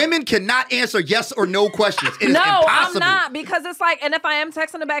mean? Women cannot answer yes or no questions. It is No, impossible. I'm not because it's like, and if I am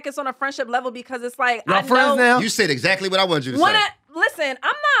texting him back, it's on a friendship level because it's like Y'all I friends know now? You said exactly what I wanted you to when say. listen,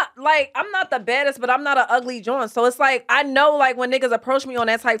 I'm not the baddest, but I'm not an ugly joint. So it's like, I know like when niggas approach me on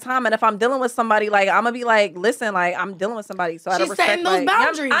that type of time, and if I'm dealing with somebody, like I'm gonna be like, listen, like I'm dealing with somebody. So out of respect, setting those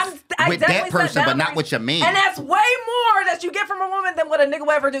boundaries. I with that person, but not with your man. And that's way more that you get from a woman than what a nigga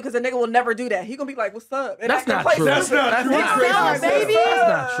will ever do, because a nigga will never do that. He gonna be like, what's up? And That's not true. That's not true. That's not baby. That's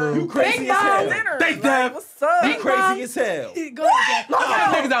not true. You crazy as hell. Thank them. What's up? You crazy as hell. Go ahead.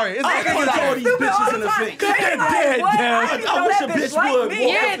 Niggas out here. It's I niggas punch out all here. these bitches in the face. They're dead, Dev. I wish a bitch would walk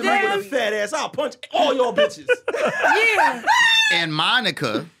Yeah, up to me with a Dev. fat ass. I'll punch all y'all bitches. Yeah. And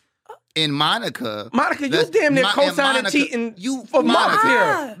Monica, Monica, you let's- damn near and co-signing Monica, cheating you for months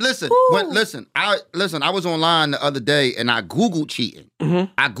Monica. here. Listen, Ooh. I was online the other day and I Googled cheating.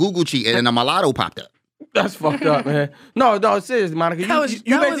 Mm-hmm. I Googled cheating and a mulatto popped up. That's fucked up, man. No, seriously, Monica.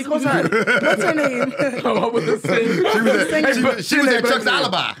 You basically co-signed. What's her name? What was the same? She was at Chuck's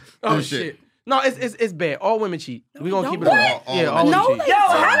alibi. Oh and shit. No, it's bad. All women cheat. We gonna keep it don't. real. All Yeah, women all No, women cheat. Yo,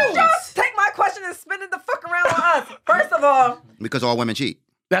 how did y'all take my question and spin it the fuck around on us? First of all, Because all women cheat.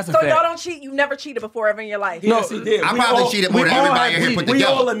 That's a so fact. y'all don't cheat. You never cheated before ever in your life. Yes, he did. I probably cheated more than everybody in here put We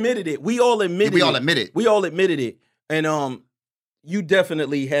together. all admitted it. We all admitted it. We all admitted it. And you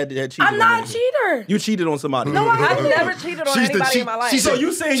definitely had cheated. I'm not on a me. cheater. You cheated on somebody. No, I never cheated on She's the anybody cheat- in my life. she's So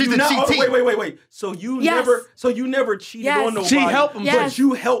you saying She's you the not? cheatee. Wait. So you Yes. never cheated Yes. on nobody. She helped him, Yes. but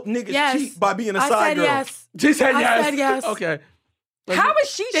you helped niggas Yes. cheat by being a I side said girl. yes. She said I yes. said yes. Okay. How is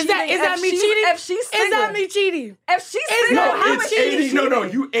she cheating? Is that if me she- cheating? If she's single, Is that me cheating? If she's Is single, that- how it's is she 80, cheating? no,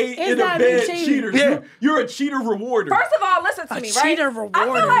 you ain't Is in a that me bad cheating? cheater. Yeah. You're a cheater rewarder. First of all, listen to me, right? cheater I rewarder.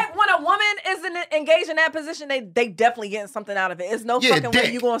 feel like when a woman isn't engaged in that position, they definitely getting something out of it. It's no Yeah, fucking way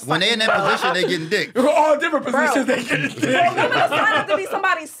dick. you going to When they in that position, they getting dick. All different positions. Bro. They get it. For a woman to sign up to be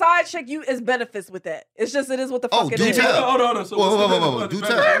somebody's side chick, you is benefits with that. It's just it is what the fuck Oh, it do is. tell. Hold on. So Whoa. Do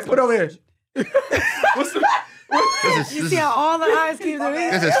tell. Put over here. What's the? You see how all the eyes keep doing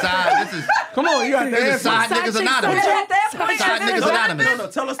This is side. This is Come on, you got the this is answer. side niggas chicks anonymous. At that point, Side at niggas that anonymous. No,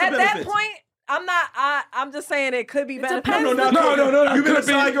 tell us the At that benefits. point, I'm just saying it could be benefits. depends. No. You been a Could've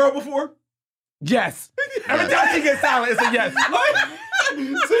been- side girl before? Yes. Every time she gets silent, it's a yes. She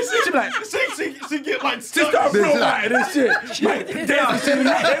be like, she get like She stuck. start providing this shit. Like,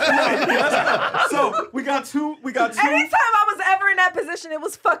 So we got two. Anytime I was ever in that position, it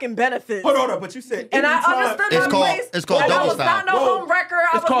was fucking benefits. Hold on, but you said And I anytime- understood It's my called- place. it's called and I doggy was not style. no Whoa. home wrecker. I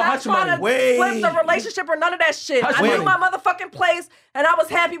It's was called not hush money. trying to Wait. flip the relationship or none of that shit. Hush I knew money. my motherfucking place, and I was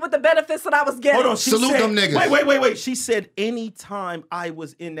happy with the benefits that I was getting. Hold on, she Salute said, them niggas. Wait. She said anytime I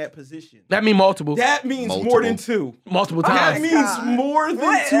was in that position. That mean multiple. That means more Multiple. than two. Multiple That times. means more than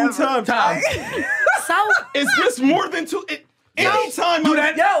Whatever. two times. So Is this more than two? Anytime Do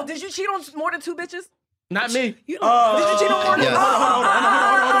I- that. Yo, did you cheat on more than two bitches? Not me. Did you cheat on more than yes. Hold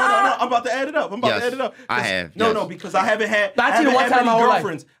on. I'm about to add it up. Yes, I have, No, yes. because I haven't had. I cheated one time many my whole life.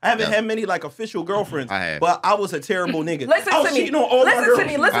 girlfriends. I haven't had many like official girlfriends. I have. But I was a terrible nigga. Listen I was to me. cheating on all my Listen girls. to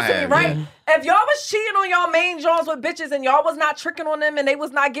me. Listen I to me, have, right? If y'all was cheating on y'all main Johns with bitches and y'all was not tricking on them and they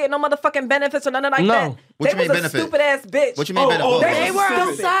was not getting no motherfucking benefits or nothing like No. that, What they you mean was a benefit? stupid ass bitch. What you mean benefit? they were a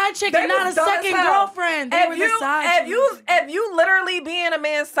stupid. side chick They and not a was dumb as second hell. girlfriend. They were the side chick. If you literally being a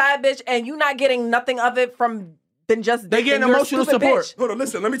man's side bitch and you not getting nothing of it from than just They getting then you're a emotional stupid support. bitch. Hold on,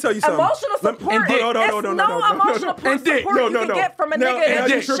 listen. Let me tell you something. Emotional support. and dick. It's no emotional And dick. support you can get from a nigga and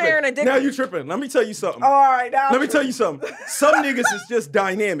that's dick. just sharing a dick. Now you tripping. Let me tell you something. All right, now. Let me tell you something. Some niggas is just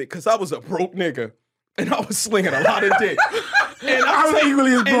dynamic because I was a broke nigga and I was slinging a lot of dick. And I was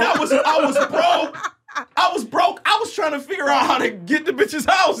equally as broke. And I was broke. I was trying to figure out how to get to bitches'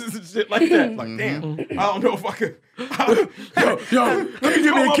 houses and shit like that. Like, damn, I don't know if I could. Yo, let me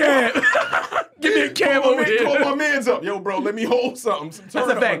give me a cab. Give me a cab over here. Call my mans up. Yo, bro, let me hold something. Some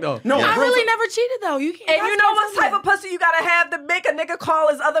That's a fact, though. No, I bro, really never cheated though. You can't. And you know what type of pussy you gotta have to make a nigga call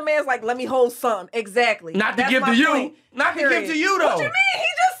his other man's like, let me hold some. Exactly. Not to That's give my to you. point. Not to give Period. to you, though. What you mean? He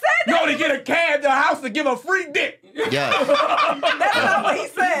just said that. No, to get a cab to the house to give a free dick. Yeah. That's not what he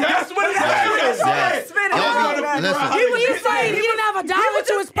said. That's what he Yes, said. yes. Spin it. Y'all, listen. He said he didn't have a dollar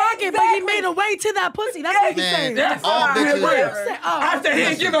to his pocket, but he made a way to that pussy. That's what he's Man, saying. That's all bitches. Oh. I said he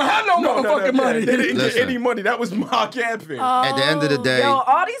ain't giving her no motherfucking money. They didn't get Listen. any money. That was my capping. At the end of the day, Yo,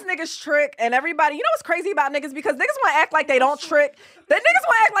 all these niggas trick and everybody. You know what's crazy about niggas? Because niggas want to act like they don't trick. The niggas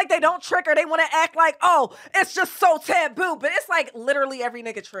want to act like they don't trick, or they want to act like, oh, it's just so taboo. But it's like literally every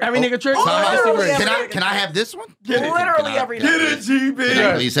nigga trick. Every nigga trick. Time out. Literally Can every I have this one? Literally every nigga. Get it, GB. Can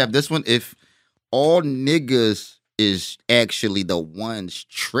I please have this one? If all niggas is actually the ones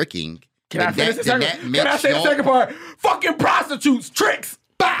tricking, Can I then finish the then second? that Can I makes say the y'all- second part? Fucking prostitutes, tricks.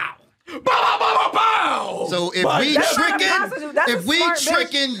 Bow. So if But we that's not a tricking, prostitute. That's a if we smart bitch.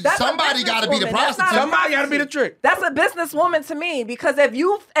 tricking, That's a somebody got to be the businesswoman. That's not prostitute. a Somebody got to be the trick. That's a businesswoman to me because if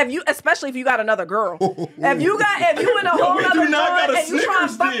you, especially if you got another girl, if you in a whole we do other not joint got a and you trying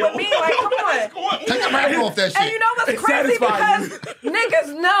to fuck Snickers with me, like come on. Take the wrapper off that shit. And you know what's It crazy? satisfies Because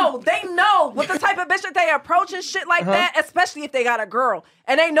niggas know, they know what the type of bitch that they approach and shit like that, especially if they got a girl.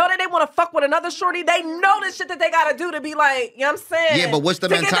 And they know that they want to fuck with another shorty. They know the shit that they got to do to be like, you know what I'm saying? Yeah, but what's the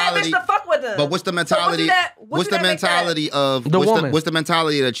to mentality? Get that bitch to fuck with them. But what's the mentality? What's the mentality of The woman? What's the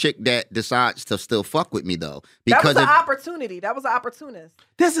mentality of the chick that decides to still fuck with me though? That was Because an opportunity. That was an opportunist.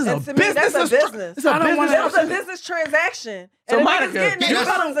 This is a And to me, business. that's a business. It's a business. That was a business transaction. So And the Monica, niggas getting yeah,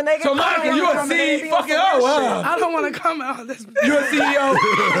 their colors and they get so Monica, you a CEO fucking wow. I don't want to come out of this. You a CEO.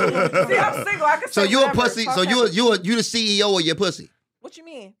 See, I'm single. I can so say you a whatever. pussy. Fuck So that. you the CEO of your pussy. What you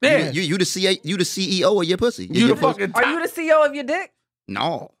mean? Yeah. You the CEO of your pussy. You Your the pussy. fucking Are you the CEO of your dick?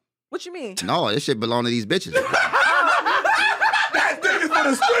 No. What you mean? No, this shit belong to these bitches. That dick is for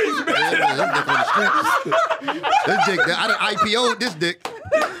the streets, bitch. This dick, I done IPO'd this dick.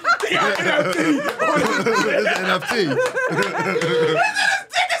 This NFT.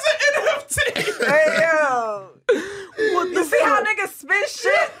 Hey, yo. You see how niggas spin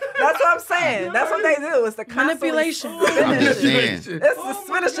shit? That's what I'm saying. That's what they do. It's the Manipulation. I'm just saying. It's the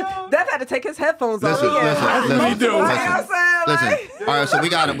spinning shit. Dev had to take his headphones off. Listen, Like, do. you know what I'm saying? Listen. Like- All right, so we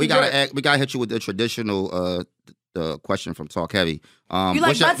gotta hit you with the traditional the question from Talk Heavy. You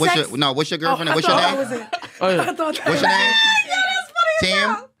like butt sex? What's your girlfriend? I what's your thought name? that was it. Oh, yeah. I thought that What's your name?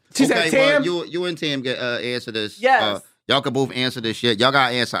 Yeah, Tam. She said Tam. Well, you and Tam get answer this. Yes. Y'all can both answer this shit. Y'all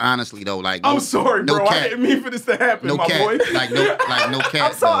gotta answer honestly though. Like I'm sorry, no bro. I cat. didn't mean for this to happen, No my cat. boy. Like no cat.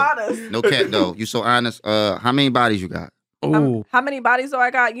 I'm so though. honest. No cat though. You so honest. How many bodies you got? Ooh. How many bodies do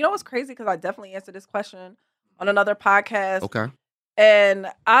I got? You know what's crazy? Because I definitely answered this question on another podcast. Okay. And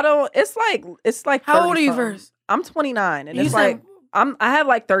I don't. It's like. How old are you 30-something. first? I'm 29, and You it's said- like I have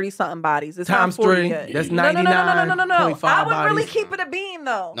like 30 something bodies. It's Times not 40 3. yet. That's No. 99.5 I would really bodies. keep it a bean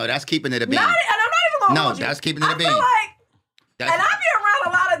though. No, that's keeping it a bean. And I'm not even gonna No, hold you. that's keeping it a I bean. feel like, That's- and I be around a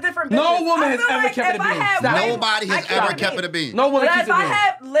lot of different bitches. No woman I has feel ever like kept it if a I bean. had Stop. one- Nobody I has keep ever it kept bean. it a bean. No woman But keeps if it I in.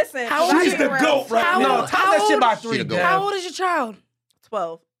 had, listen, How if I old She's be the around goat right How now. old- Tell that shit about She 3. the goat. Dad. How old is your child?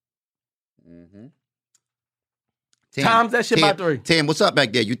 12. Tam, Times that shit by 3. Tam, what's up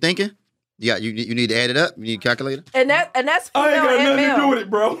back there? You thinking? Yeah, you need to add it up. You need a calculator. And that's female I ain't got and nothing male. to do with it,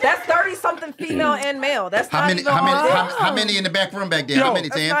 bro. That's 30 something female and male. That's How not many? even How many? all- How many in the back room back there? Yo, How many,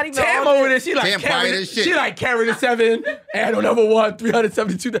 That's Tam? not even Tam all over it there, is. she like Tam carrying quiet it. as shit. She like carrying the 7, add on number 1,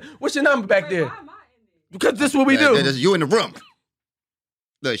 372. What's your number back there? Because this is what we do. That's you in the room.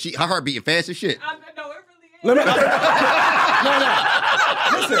 Look, her heart beating fast as shit. Let me. Listen,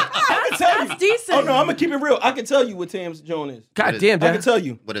 I can tell you. That's decent. Oh no, I'm gonna keep it real. I can tell you what Tam's joint is. God damn, I can Dad. tell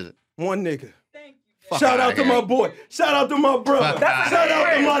you. What is it? One nigga. Fuck Shout outta out to here. my boy. Shout out to my brother. Fuck Shout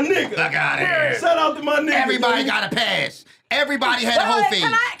out to my nigga. Fuck outta here. Shout out to my nigga. Everybody got a pass. Everybody had a whole Wait, face.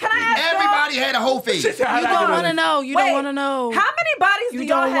 can I ask Everybody had a whole face. You don't want to know. You Wait, don't want to know. How many bodies You do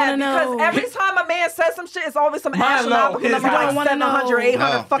y'all don't have? wanna know. Because every time a man says some shit, it's always some Mine astronomical low, his number high. like You don't wanna 700, know.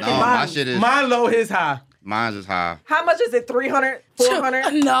 800 fucking my bodies. shit is. Mine low, his high. Mine's is high. How much is it? 300,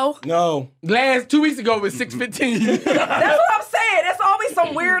 400? No. No. Last 2 weeks ago was 615. That's what I'm saying. It's always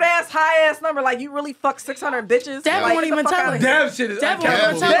some weird ass, high ass number. Like you really fuck 600 bitches. That like, won't get the even fuck tell outta us. here. Damn shit is That uncountable.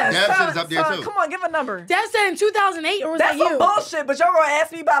 won't tell us. That shit is up there Son, too. Come on, give a number. Dad said in 2008, or was That's that some you? bullshit, but y'all gonna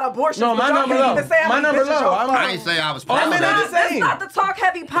ask me about abortion. No, my y'all number can't low. even say how My many number bitches low. y'all fuck. I ain't say I was Oh, I'm proud in of the it. same. It's not the Talk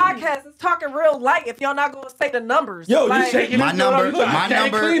Heavy podcast. It's talking real light. If y'all not gonna say the numbers, Yo, you like, shaking My this number- joint? my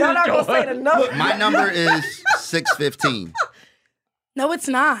number- Y'all not gonna say the numbers. My number is 615. No, it's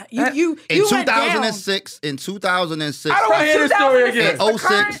not. You In went down. 2006, in 2006, I don't want to hear this story in again.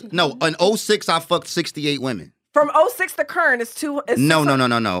 06, no, in 06, I fucked 68 women. From 06 to current, it's two. It's No.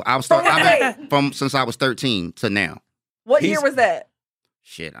 600. I was From what from since I was 13 to now. What year was that?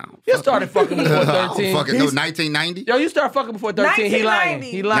 Shit, I don't. You started fucking before I don't 13. fucking know. 1990. Yo, you started fucking before 13. He lying.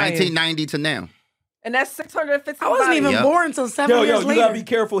 1990. He lying. 1990 to now. And that's 650. I wasn't even Yep. born until 7 Yo, years you later. gotta be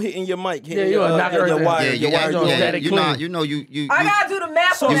careful hitting your mic. Yeah, Hitting you your, are not your right wire. there. Your wire. don't Yeah. let it you clean. know, you. I gotta do the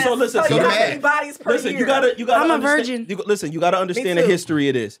math So- on that. so listen, to tell so you listen. how many bodies per Listen, year. you gotta I'm a understand- virgin. Listen, you gotta understand the too. history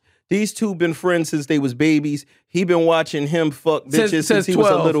of this. These two been friends since they was babies. He been watching him fuck bitches since he was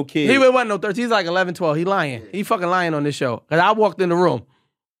a little kid. He wasn't no 13. He's like 11, 12. He lying. He fucking lying on this show. Cause I walked in the room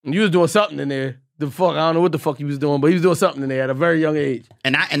and you was doing something in there. The fuck, I don't know what the fuck he was doing, but he was doing something in there at a very young age.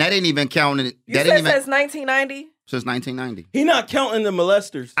 And that didn't even count. That You didn't said even since 1990. since 1990. He not counting the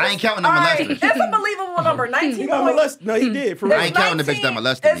molesters. I ain't counting the All right, molesters. that's a believable number. 19. He got molested. No, he did. For I real. ain't counting the bitch that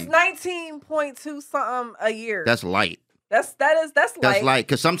molested It's me. 19.2 something a year. That's light. That's like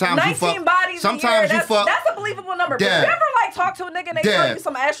because sometimes 19 you fuck. bodies Sometimes a year. you fuck. That's a believable number. But Deb. you ever like talk to a nigga and they tell you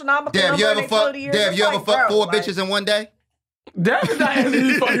some astronomical number? You ever and they tell fuck? you Deb, you ever like, fuck bro, 4 like, bitches in one day? That is not answering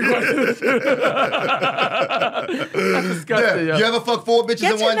these fucking questions. That's disgusting, yo. You ever fuck 4 bitches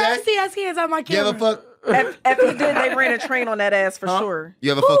Get in your one day? nasty ass hands on my You camera. ever fuck? If you did, they ran a train on that ass for sure.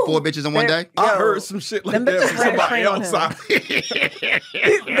 You ever fuck 4 bitches in one day? I heard some shit like them that bitches from ran a somebody train on else.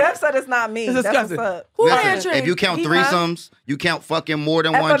 That said it's not me. It's That's what's disgusting. up. Who Listen, ran a train? if you count He threesomes, you count fucking more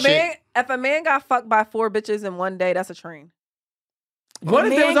than one chick. If a man got fucked by 4 bitches in one day, that's a train. What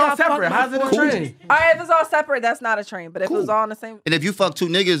if Man it was all got fucked separate? by How's it a 4 train? All right, if it's all separate, that's not a train. But if it was all in the same, And if you fuck 2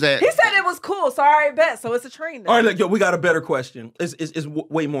 niggas that he said it was cool. So all right, bet. So it's a train. Then. All right, look, yo, we got a better question. It's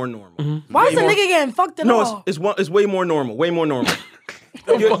way more normal. Mm-hmm. Why is the Way more- nigga getting fucked at No, all? it's way more normal. Way more normal.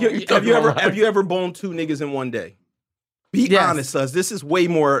 Have you ever boned 2 niggas in one day? Be Yes. honest, us. This is way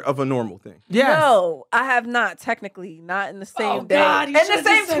more of a normal thing. Yes. No, I have not. Technically, not in the same day. God, you in the should've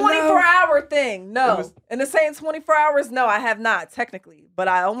same just said 24-hour thing. No, in the same 24 hours. No, I have not. Technically, but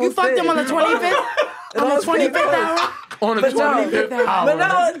I almost. You fucked did. him on the 25th? On the 25th hour? On the But no. 25th hour. But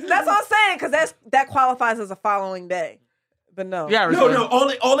no, that's what I'm saying because that qualifies as a following day. But no, Yeah, No.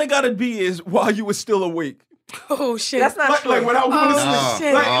 All they gotta be is while you was still awake. Oh, shit. that's not true. Like without going to Oh, sleep.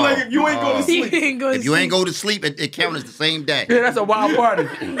 shit. Like if you ain't going to He sleep. didn't go to if you ain't sleep. go to sleep, it counts as the same day. Yeah, that's a wild party.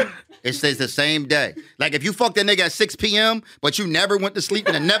 It says the same day. Like if you fucked that nigga at 6 p.m., but you never went to sleep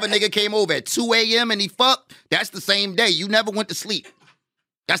and another nigga came over at 2 a.m. and he fucked, that's the same day. You never went to sleep.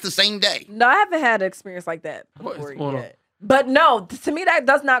 That's the same day. No, I haven't had an experience like that What is before going on? yet. But no, to me that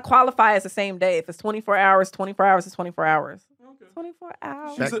does not qualify as the same day. If it's 24 hours, 24 hours is 24 hours. 24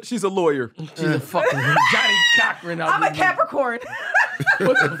 hours. She's a lawyer. She's a fucking Johnny Cochran out I'm a there. Capricorn.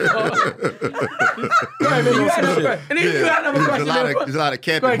 What the fuck? Go ahead, man. You got another question. And then you got another question. There's a lot of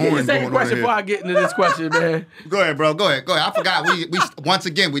Go Captain ahead, get the Horn second going on question here. before I get into this question, man. Go ahead, bro. Go ahead. I forgot. We once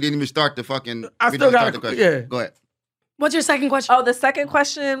again we didn't even start the fucking. I we still didn't got start a- the question. yeah. Go ahead. What's your second question? Oh, the second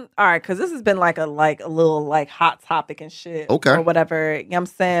question. All right, because this has been like a little like hot topic and shit. Okay. Or whatever. You know what I'm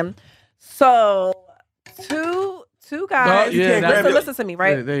saying? So two guys. Oh, yeah, listen to me,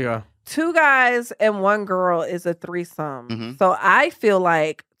 right? Yeah, there you go. 2 guys and 1 girl is a threesome. Mhm. So I feel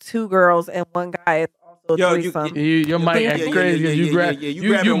like 2 girls and 1 guy is also a Yo, threesome. Your mic Yeah, acting yeah, crazy. yeah, You yeah, grab, yeah, yeah. You you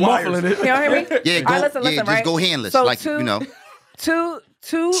grabbing muffling wires. it. Can y'all hear me? Yeah, go. All right, listen, just right? go handless, So like two- you know. Two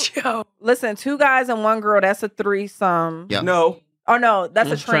Yo. listen, 2 guys and 1 girl, that's a threesome. Yeah. No. Oh no, that's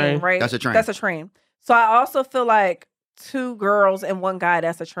a Mm, train, train. right? That's a train. That's a train. So I also feel like 2 girls and 1 guy,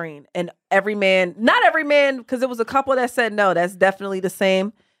 that's a train. And not every man, because there was a couple that said no, that's definitely the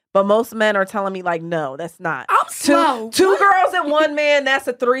same. But most men are telling me like, no, that's not. I'm slow. Two What? girls and 1 man, that's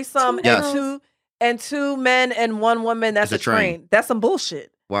a threesome. Two Yes. And two men and 1 woman, that's It's a a train. train. That's some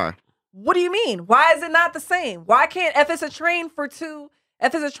bullshit. Why? What do you mean? Why is it not the same? Why can't if it's a train for 2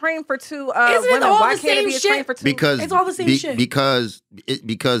 Isn't it women, all why the can't it same be a train shit? for 2? Because It's all the same shit. Because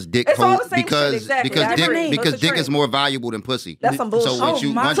dick It's all hold- the same shit, because exactly. because I dick agree. because It's a dick is train. more valuable than pussy. That's some bullshit. So once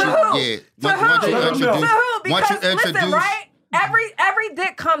you my once you God. yeah To once you who? introduce To who? once you Because introduce listen, right? Every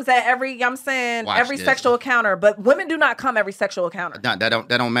dick comes at every, you know what I'm saying, Watch every this. sexual encounter, but women do not come every sexual encounter. that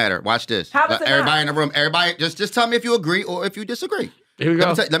don't matter. Watch this. How does it everybody not? in the room, everybody just tell me if you agree or if you disagree. Here we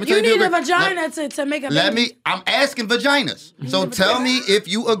go. Let me tell You if need a agree. vagina to make a Let baby. me. I'm asking vaginas. So tell me if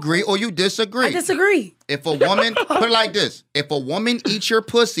you agree or you disagree. I disagree. If a woman put it like this, if a woman eats your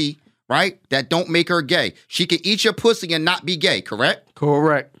pussy, right, that don't make her gay. She can eat your pussy and not be gay, correct?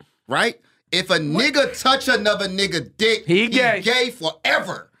 Correct. Right? If a nigga touch another nigga dick, He gay.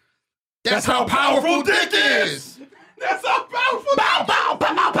 forever. That's how powerful dick is. That's how powerful. Bow, bow,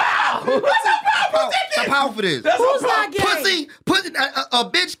 bow, bow, bow. That's how powerful dick is. How powerful it is. That's Who's how not powerful. gay? Pussy, a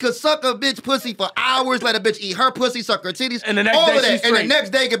bitch could suck a bitch pussy for hours, let a bitch eat her pussy, suck her titties, And the next all day of that. she's And the straight. next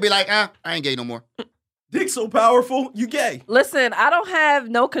day could be like, I ain't gay no more. Dick so powerful, you gay. Listen, I don't have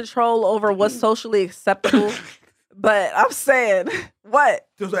no control over what's socially acceptable, but I'm saying, what?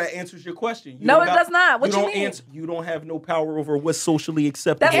 Does that answers your question? You No, don't it got- does not. What you don't mean? answer. You don't have no power over what's socially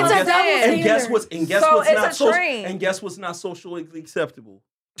acceptable. That's It's what a I'm double saying. and guess standard. what's and guess So what's it's not a social train. and guess what's not socially acceptable.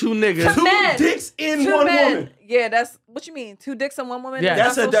 2 niggas. Two men. dicks in 2 one men. woman. Yeah, that's what you mean. 2 dicks and 1 woman. Yeah.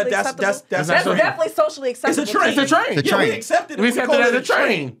 That's That's a- socially that's- acceptable? that's That's a train. definitely socially It's a acceptable. train. It's a train. It's a Yeah, we train. accepted it. We accepted call it as it a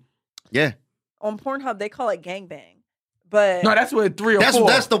train. Yeah. On Pornhub, they call it gangbang. But No, that's what 3 or 4.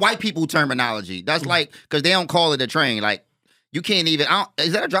 That's the white people terminology. That's like, because they don't call it a train. Like, you can't even,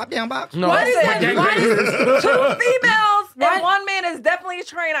 is that a drop down box? No, Why that's is what it- gangbang why is. 2 females What? and 1 man is definitely a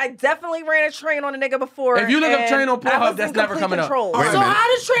train. I definitely ran a train on a nigga before. If you look up and train on I Pornhub, was in that's never complete coming up. control. Wait a So minute.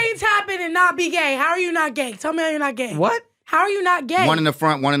 how does trains happen and not be gay? How are you not gay? Tell me how you're not gay. What? How are you not gay? One in the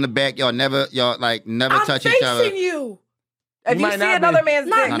front, one in the back. Y'all never I'm touch each other. facing you. If you see another man's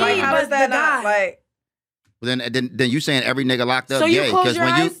Not dick, me, like, how but is that the not guy. like? Then you saying every nigga locked up? So you yeah, close your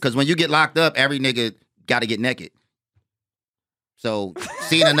eyes? because when you get locked up, every nigga got to get naked. So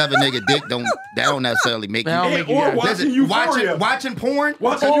seeing another nigga dick don't necessarily make you. Or watching Euphoria. Watching porn.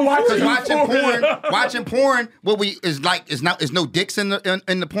 Watching porn. What we is no dicks in the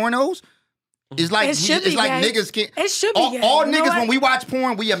pornos. It's like niggas can't. It should be all gay. You know niggas what? when we watch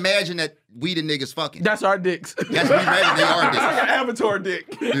porn, we imagine that we the niggas fucking. That's our dicks. That's we imagine they are It's dicks. like an Avatar dick.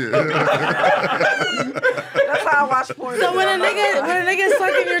 That's how I watch porn. So when a nigga's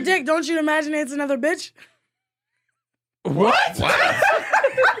sucking your dick, don't you imagine it's another bitch? What? Monica,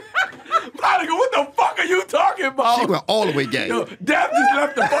 what the fuck are you talking about? She went all the way gay. Yo, Dab just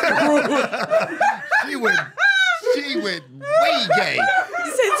left the fucking room. She went way gay.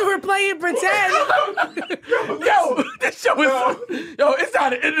 Since we're playing pretend. Yo, this show is it's not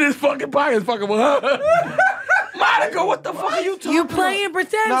the end of this fucking podcast fucking with her. Monica, what the fuck are you talking You about? playing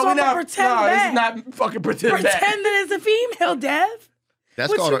pretend, so we I'm gonna pretend No, back. this is not fucking pretend back. Pretend that it's a female, Dev. That's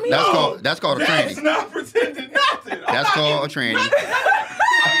What called you a mean? that's called a That's tranny. not pretending nothing. That's called a tranny.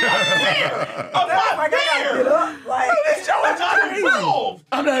 I'm not there. This show is not involved.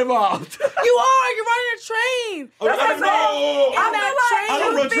 I'm not involved. You are. You're running a train. I'm not involved. I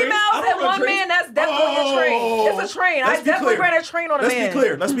feel like two females and one man, that's definitely a train. It's a train. I definitely ran a train on a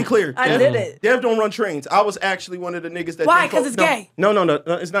man. Let's be clear. I did it. Dev don't run trains. I was actually one of the niggas that. Why? didn't 'Cause fuck- it's no, gay.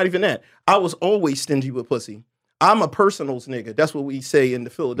 No, it's not even that. I was always stingy with pussy. I'm a personals nigga. That's what we say in the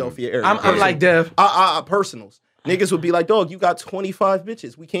Philadelphia area. I'm like Dev. Personals. Niggas would be like, dog, you got 25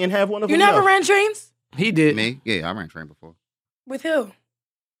 bitches. We can't have one of You them. never No. ran trains? He did. Me? Yeah, I ran train before. With who?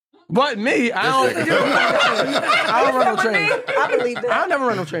 But me, I don't run no trains. I believe that. I never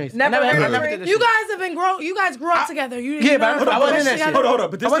run no trains. Never ran no trains. did this You shit. guys have been You guys grew up together. You Yeah, but never I wasn't in that together. shit. Hold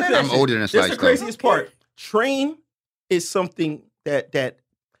on. But this is the thing. I'm older than This is Slice, the though. craziest part. Train is something that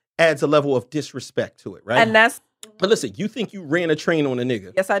adds a level of disrespect to it, right? And that's But listen, you think you ran a train on a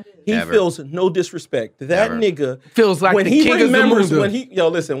nigga. yes, I did. He Never. feels no disrespect. That Never. nigga Feels like when the he king remembers of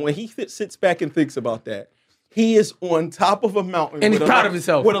Zamunda. when he sits back and thinks about that, he is on top of a mountain And he's with proud of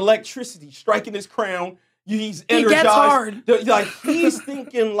himself. with electricity striking his crown. He's He energized. gets hard. Like he's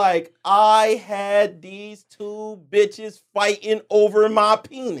thinking like I had these two bitches fighting over my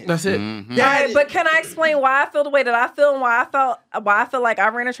penis. That's it. Mm-hmm. That Alright, is- but can I explain why I feel the way that I feel and why I feel like I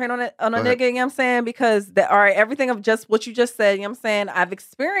ran a train on a nigga, you know what I'm saying? Because everything of just what you just said, you know what I'm saying? I've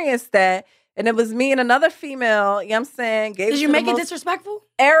experienced that. And it was me and another female, you know what I'm saying? Did you make it disrespectful?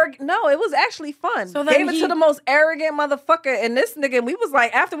 Arrogant. No, it was actually fun. So then gave it to the most arrogant motherfucker. And this nigga, we was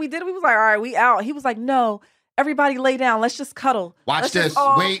like, after we did it, we was like, all right, we out. He was like, no, everybody lay down. Let's just cuddle. Watch Let's this. just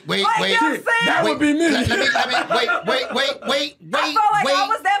all-" Wait. Like, you know what I'm saying? That would be me. Let me. Wait. I felt like I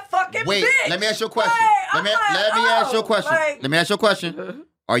was that fucking Wait. bitch. Let me ask you a question. Like, Let me I'm like, ask you a oh, question. like- Let me ask you a question.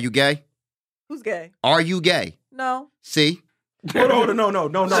 Are you gay? Who's gay? Are you gay? No. See? Hold on, no.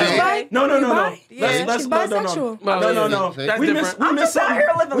 She's No. bi? No. Yeah, Let's she's no. bisexual. No. That's We different. miss just out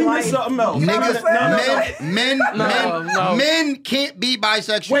here living we life. miss something else. You know what I'm saying? Men can't be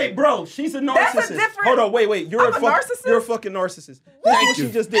bisexual. Wait, bro, she's a narcissist. That's a different- Hold on, wait. You're I'm a narcissist? You're a fucking narcissist. That's what you.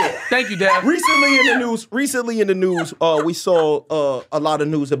 she just did. Thank you, Dad. Recently in the news, we saw a lot of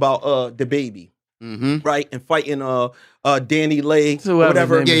news about the baby, right, and fighting Danny Lay, So or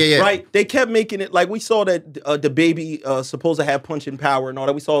whatever whatever. his name is. Yeah. Right, they kept making it like we saw that the baby supposed to have punching power and all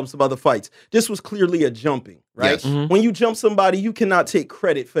that. We saw some other fights. This was clearly a jumping, right? Yes. When you jump somebody, you cannot take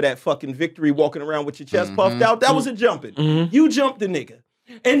credit for that fucking victory. Walking around with your chest puffed out, that was a jumping. You jumped the nigga.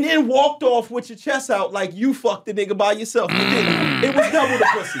 And then walked off with your chest out like you fucked the nigga by yourself. You didn't. It was double the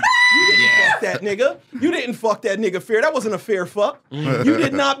pussy. You didn't fuck that nigga. You didn't fuck that nigga fair. That wasn't a fair fuck. You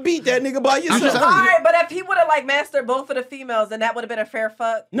did not beat that nigga by yourself. just All right, but if he would have like mastered both of the females, then that would have been a fair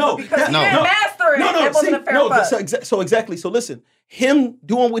fuck. No, because he no, didn't no. master it. It wasn't a fair fuck. So exactly. So listen, him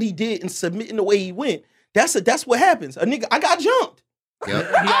doing what he did and submitting the way he went. That's what happens. A nigga, I got jumped. Yep.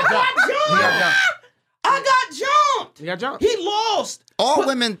 He got jumped. He lost. All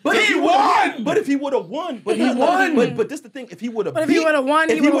women. But He won! But if he would have won, but He won! But this the thing. If he would have, But if he would've won, if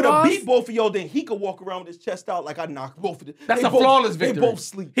he he would've would have lost? beat both of y'all, then he could walk around with his chest out like I knocked both of them. That's They a both- flawless victory. They both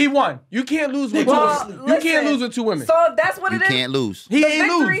sleep. He won. You can't lose with Well, two women. You can't listen, lose with two women. So if that's what You it is, can't lose. He the ain't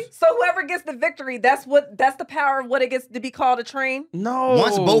victory. lose. So whoever gets the victory, that's the power of what it gets to be called a train. No.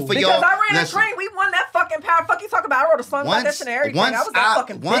 Once both of Because y'all. I ran listen, a train, we won that fucking power. Fuck you talking about? I wrote a song about this and everything. I was that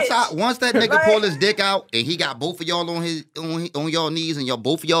fucking bitch. Once that nigga Like- pulled his dick out and he got both of y'all on your knees pussies and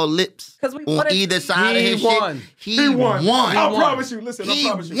both of y'all lips 'Cause we on wanted- either side of He his won. shit. He won. I promise you. Listen, He I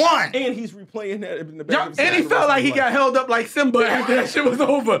promise you. won. And he's replaying that in the back Yo, of his and head he for the felt rest like of he his got life. held up like Simba after that shit was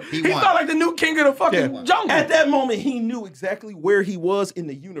over. He won. felt like the new king of the fucking jungle. At that moment, he knew exactly where he was in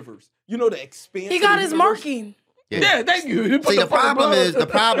the universe. You know the expanse. He of got the his universe? marking. Yeah, thank you. He put See, the problem is,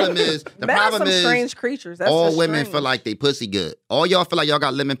 Men are some strange creatures. That's all just women strange. feel like they pussy good. All y'all feel like y'all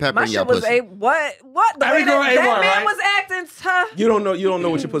got lemon pepper My in your shit was pussy. what? The Every way girl that A1, man right? was acting tough. You don't know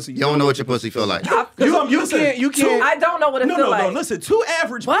what your pussy. You don't know what your pussy feel like. You can't. I don't know what it No, feel no, like. no. Listen, two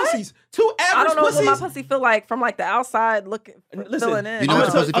average What? pussies. Two I average don't know pussies. what my pussy feel like from like the outside looking, Listen, filling in. You know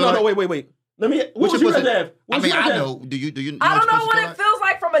what your pussy feel no, like? wait. Let me. What What's would your you pussy? rather have? I What would mean, you rather I have? know. Do you know I don't your know pussy what feel it like? feels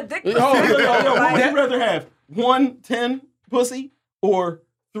like from a dick Oh, perspective. What would Like, you rather have? 1 10 pussy or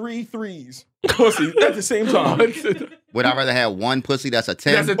 3 3s pussy at the same time? Would I rather have one pussy that's a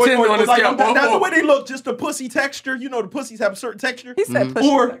 10? That's a 10 on the like, scale. that's the way they look, just the pussy texture. You know, the pussies have a certain texture. He said pussy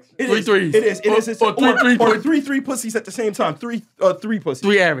Or texture. it Three is. threes. It is. It is. It's Or three 3 pussies at the same time. Three pussies.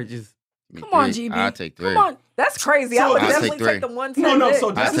 3 averages. Come on, GB. I'll take 3. Come on. That's crazy. So I would I'll definitely take take the three. 110. No. dick. So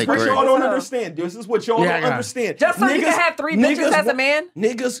I'll this is take what 3. y'all don't understand. This is what y'all Yeah, I don't got it. understand. Just so you can have 3 bitches as a man.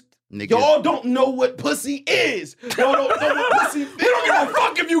 Niggas. Niggas. Y'all don't know what pussy is. Y'all don't know what pussy You don't give a feels.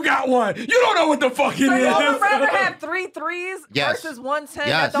 fuck if you got one. You don't know what the fuck it So is. y'all would rather have 3 threes Yes. versus 110?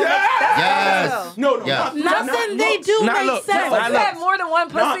 Yes. That don't make, that's Yes. hard as hell. No. Yeah. Nothing they looks. do Not makes looks. sense. Not You have more than one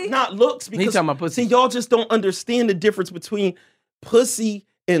pussy? Not looks because talking about pussy. see, y'all just don't understand the difference between pussy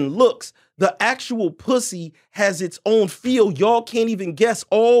and looks. The actual pussy has its own feel. Y'all can't even guess.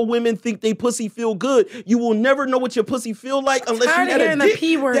 All women think they pussy feel good. You will never know what your pussy feel like unless tired you of had a hearing the dick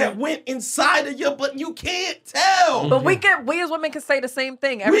P word. that went inside of you, but you can't tell. But we as women can say the same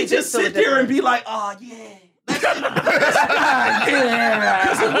thing. Every We just dick sit feel there and different. be like, oh yeah.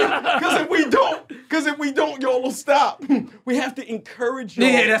 Yeah. Because if we don't, y'all will stop. We have to encourage y'all.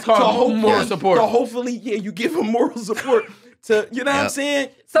 Yeah, that's called moral support. So hopefully, you give them moral support to, you know what I'm Yep. saying?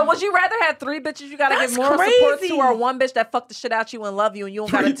 So would you rather have 3 bitches you gotta That's give moral support crazy. to, or one bitch that fucked the shit out you and love you and you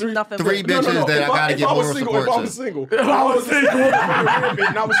don't gotta do nothing 3 with? bitches that I gotta If give I was moral single, support if I to. was single, if I was single,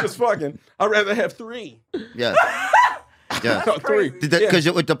 and I was just fucking, I'd rather have 3. Yeah. Yeah. 3. Because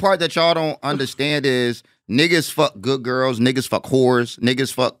the part that y'all don't understand is niggas fuck good girls, niggas fuck whores,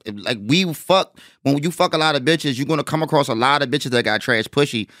 niggas fuck like we fuck. When you fuck a lot of bitches, you're gonna come across a lot of bitches that got trash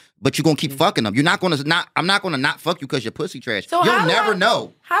pushy, but you're gonna keep fucking them. You're not gonna not. I'm not gonna not fuck you because your pussy trash. So You'll how do never I-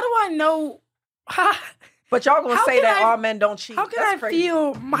 know. How do I know? How But y'all gonna How say can that I- all men don't cheat. can That's I crazy.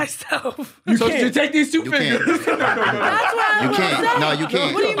 feel myself? So you take these 2 You fingers. can't. That's what I You was can't. saying. No, you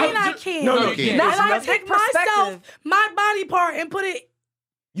can't. What do you mean I can't? No, you you can't. can't. Now I It's take nothing myself, perspective. my body part, and put it.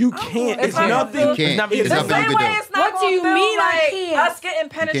 You can't. it's It's not- nothing. You can't. not- It's it's The nothing same you way can do. it's not What do gonna you feel mean I like can't? us getting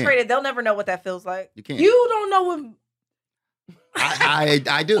penetrated. They'll never know what that feels like. You can't. You don't know what.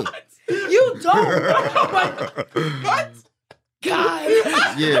 I do. You don't. What? God.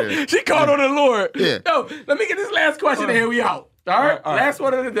 Yeah. She called on the Lord. Yeah. Yo, let me get this last question and here we out. All right? All right. Last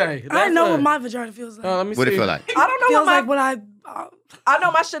one of the day. I Last know one. what my vagina feels like. Let me What see. it feel like? I don't know feels what my like when I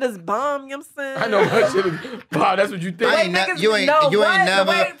know my shit is bomb. You know what I'm saying? I know my shit is. Wow, that's what you think. I ain't niggas you ain't know you what? ain't The never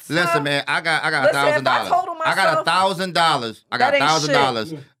way it's listen, stuff. man. I got Listen, if I $1,000. told him I got myself, $1,000. I got that ain't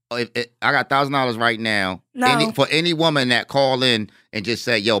 $1,000. I got $1,000 right now. No. For any woman that call in and just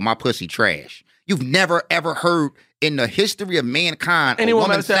say, "Yo, my pussy trash." You've never ever heard in the history of mankind Any a woman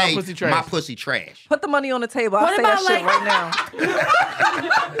woman say, "I'm say, pussy trash." "My pussy trash." Put the money on the table. I'll What say that about, shit like- right now.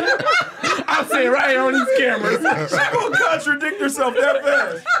 I'm saying right here on these cameras. She gonna contradict herself that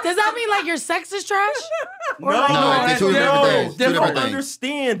fast. Does that mean like your sex is trash? Or No, like- No, it's two different things. Two You different don't things.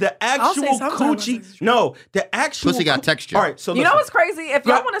 understand the I'll say actual sometimes coochie. it's- No, the actual Pussy got texture. All right, so You know listen. what's crazy? If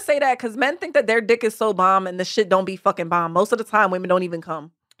y'all want to say that, because men think that their dick is so bomb and the shit don't be fucking bomb. Most of the time, women don't even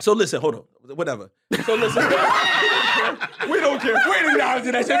come. So listen, hold on, whatever. So listen, we don't care. We ain't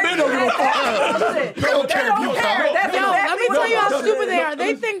acknowledging that shit. Men don't give a fuck. They don't care if you come. That's Yo, let me exactly tell you how no, stupid they no, are.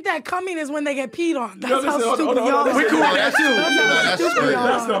 They think that coming is when they get peed on. That's listen, how hold on, stupid hold on, y'all hold on. are. We cool with that too. That's Stupid straight. y'all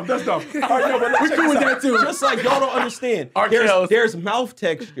That's are. dumb. That's dumb. All right, no, but We cool with that too. Just like y'all don't understand. R. Kells. There's mouth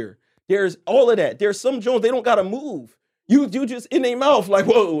texture. There's all of that. There's some Jones, they don't gotta move. You just in their mouth, like,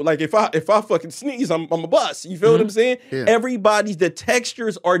 whoa, like if I fucking sneeze, I'm a bust. You feel what I'm saying? Yeah. Everybody's the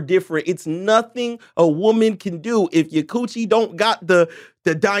textures are different. It's nothing a woman can do. If your coochie don't got the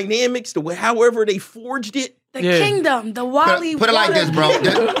dynamics, the way however they forged it. The Yeah. kingdom, the Wally. Put it like this, bro.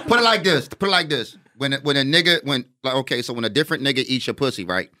 Water- Put it like this. Put it like this. When a nigga so when a different nigga eats your pussy,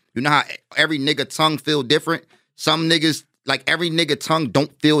 right? You know how every nigga tongue feel different. Some niggas like every nigga tongue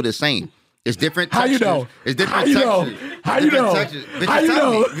don't feel the same. It's different How you textures. know? It's different How you know? textures. How you Different know? textures. Bitch, How you tell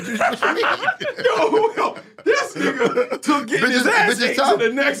know? me. What you mean? Yo, This nigga took getting his ass ate to the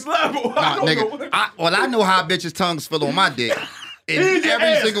next level. Nah, nigga. I know how bitches' tongues feel on my dick. And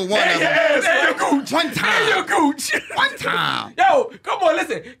every single one of them. One time. One time. Yo, come on,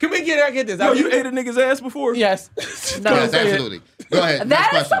 listen. Can we get this? Yo, you ate a nigga's ass before? Yes. Yes, absolutely. Go ahead.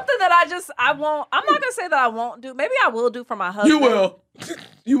 That is something that I won't. I'm not gonna say that I won't do. Maybe I will do for my husband. You will.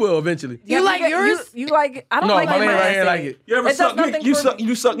 You will eventually. You like yours? You like? I don't No, like my man my right here like it. You ever It suck does nothing you for suck me.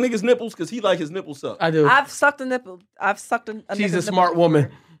 you suck niggas' nipples because he like his nipples sucked. I do. I've sucked a nipple. I've sucked a She's nigga's a smart nipple.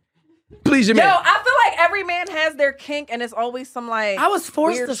 woman. Please, your Yo, man. I feel like every man has their kink, and it's always some like. I was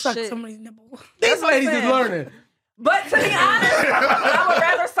forced weird to suck shit. somebody's nipple. These ladies is saying. learning. But to be honest, I would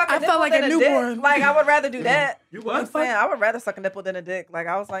rather suck a I nipple felt like than a a newborn. dick. Like I would rather do that. You I'm what? saying I would rather suck a nipple than a dick. Like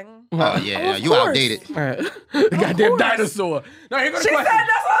I was like, Oh, yeah. Of You course. outdated. All right. The goddamn dinosaur. No, here goes she the said question.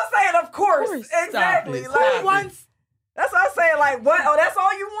 that's what I'm saying. Of course, Stop exactly. it. Like Stop Once. that's what I'm saying. Like what? Oh, that's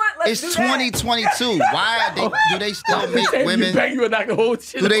all you want? Let's It's do that. 2022. Why do they still make You women? bang you and knock the whole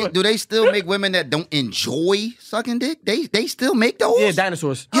shit over. Do they still make women that don't enjoy sucking dick? They still make those? Yeah,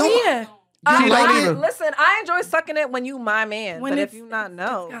 dinosaurs. Oh, yeah. She like I, it. listen, I enjoy sucking it when you my man. When but if it's- you not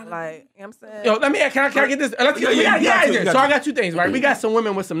know, it's gotta like, you know what I'm saying? Yo, let me. Can I get this? Let's Yeah, you got to, you got So I to. got two things, right? We got some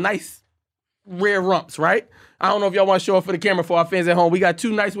women with some nice, rare rumps, right? I don't know if y'all want to show up for the camera for our fans at home. We got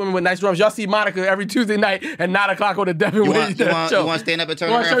two nice women with nice rumps. Y'all see Monica every Tuesday night at 9 o'clock on the Devin You Wade want show. to stand up and turn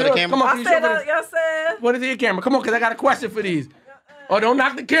You wanna around show for the yours? camera? Come on, I can you show said, for the- you know what I'm saying? What is it, your camera? Come on, because I got a question for these. Oh, don't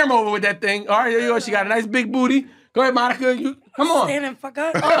knock the camera over with that thing. All right, there you go. She got a nice big booty. Go ahead, Monica. You come on. Stand and fuck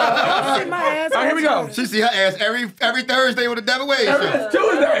up. I'll sit my ass. All right, here we go. She see her ass every Thursday with the Devin Wade show. It's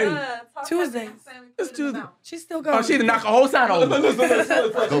Tuesday. Tuesday. It's Tuesday. She's still going. Oh, she done knock a whole sign over. Go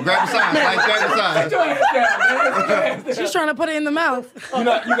grab the sign. Like, grab the sign. Put your ass down, man. Put your ass down. She's trying to put it in the mouth. You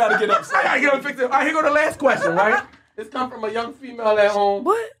got to get up. I gotta get him fixed. All right, here go the last question, right? This come from a young female at home.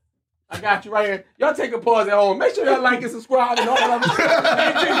 What? I got you right here. Y'all take a pause at home. Make sure y'all like and subscribe and all that other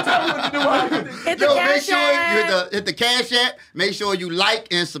stuff. Tell me what to do. All right. Hit the Yo, make cash sure app. you hit the cash app. Make sure you like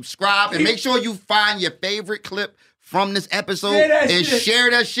and subscribe, and make sure you find your favorite clip from this episode Share that and shit. share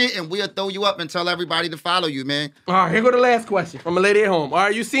that shit, and we'll throw you up and tell everybody to follow you, man. All right, here go the last question from a lady at home. All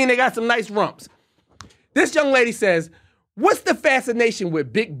right, you seen they got some nice rumps. This young lady says, what's the fascination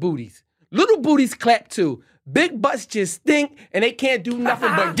with big booties? Little booties clap too. Big butts just stink and they can't do nothing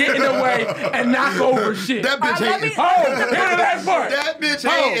but get in the way and knock over shit. That bitch hating. Oh, here's the last part. That bitch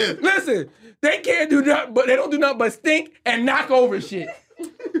Oh, hating. listen, they can't do nothing, but they don't do nothing but stink and knock over shit.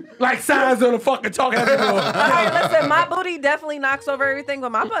 Like signs on the fucking talking at the door. All right, listen, my booty definitely knocks over everything,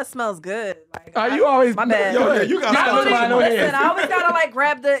 but my butt smells good. Like, You always my bad. Yo, yeah, you got My to booty- stop. Listen, I always gotta like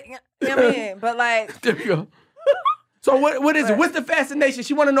grab the, you know what I mean? But like, There you go. So what is it? What's the fascination?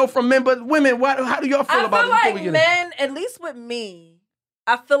 She want to know from men, but women. How do y'all feel I about feel it? Before we like get in? men, at least with me,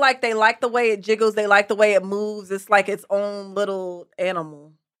 I feel like they like the way it jiggles. They like the way it moves. It's like its own little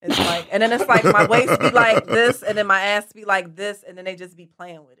animal. It's like, and then it's like my waist be like this, and then my ass be like this, and then they just be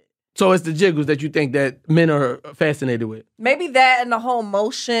playing with it. So it's the jiggles that you think that men are fascinated with. Maybe that and the whole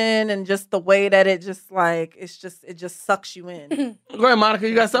motion and just the way that it just like it just sucks you in. Go ahead, Monica.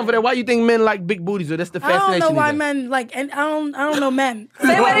 You got something for that? Why you think men like big booties? Or that's the I fascination? don't know why in that? men like, and I don't know men.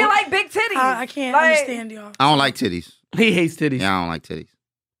 Same way they like big titties. I can't Like, understand y'all. I don't like titties. He hates titties. Yeah, I don't like titties.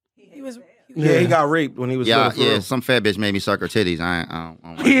 He was. Yeah, he got raped when he was Yeah, little. for yeah. real. Some fat bitch made me suck her titties. I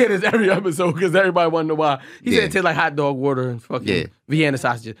don't like He hit us every episode because everybody want to know why. He Yeah. said it tastes like hot dog water and fucking Yeah. Vienna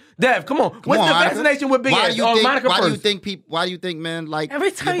sausages. Dev, come on. What's on, the Monica. fascination with big Why ass? do you Oh, think? Monica Why do you first. think people? Why do you think men like? Every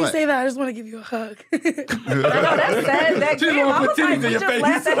time your you butt? say that, I just want to give you a hug. I know that's sad. That She damn, gonna I put was like, titties in we your just face.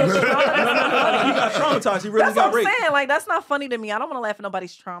 laughed at his trauma. That's not funny. He got traumatized. He really That's got what I'm raped. saying. Like that's not funny to me. I don't want to laugh at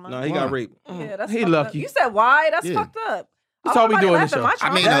nobody's trauma. No, he got raped. Yeah, that's He fucked lucky. up. You said why? That's Yeah. fucked up. That's I all we want do on nobody the laughing show.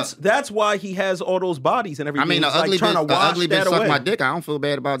 at my I mean, trauma. That's why he has all those bodies and I everything. mean, It's an ugly trying to bitch, wash ugly that bitch suck away. my dick. I don't feel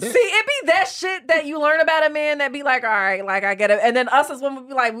bad about that. See, it be that shit that you learn about a man that be like, all right, like I get it. And then us as women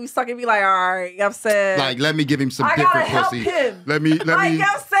be like, we suck and be like, all right, I'm saying. Like, let me give him some I gotta different help pussy. him. Let me. like I'm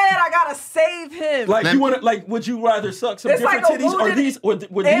saying, I gotta save him. Like Let you me- want to, like, would you rather suck some It's different like a titties, or wounded these, were these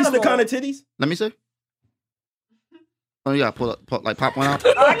the animal. kind of titties? Let me see. Oh, you gotta like pop one out.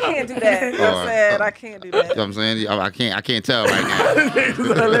 I can't do that. You know what I'm saying? I can't do that. You know what I'm saying? I can't tell right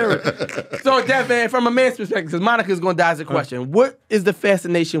now. So, Dev, man, from a man's perspective, because Monica's going to dodge the question. What is the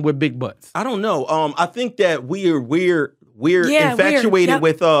fascination with big butts? I don't know. I think that we're Yeah, infatuated weird. Yep.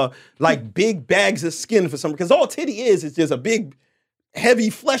 with like big bags of skin for some, because all titty is just a big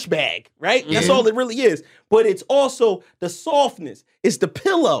heavy flesh bag, right? That's Yeah. all it really is. But it's also the softness. It's the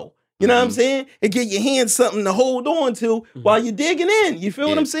pillow. You know what I'm saying? And get your hands something to hold on to while you're digging in. You feel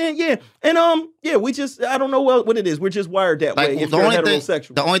what I'm saying? Yeah. And we just I don't know what it is. We're just wired that way. If you're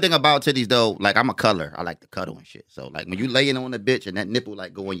heterosexual. The only thing about titties though, like I'm a cuddler. I like to cuddle and shit. So like when you laying on the bitch and that nipple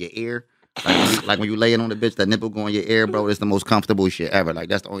like go in your ear. Like when you laying on the bitch, that nipple go in your ear, bro. It's the most comfortable shit ever. Like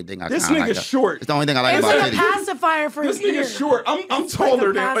that's the only thing I. This nigga's like short. It's the only thing I like about It's titties. a pacifier for This his ear. nigga's short. I'm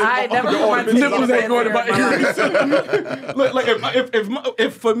taller than. I never put my nipples titties ain't going to my in ears. Look, like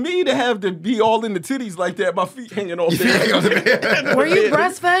if for me to have to be all in the titties like that, my feet hanging off there. Were you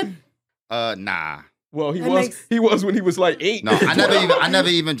breastfed? Nah. Well, he was when he was like 8. No, I never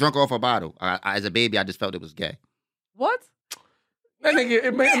even drunk off a bottle. As a baby, I just felt it was gay. What? That nigga,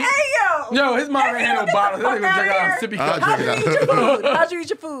 Hey, yo, his mom ain't had no bottles. That nigga drink out of sippy cup. How'd you eat your food? How'd you eat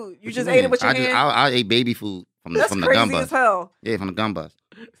your food? You just ate it with your hand? I ate baby food from the gun crazy bus. as hell. Yeah, from the gun bus.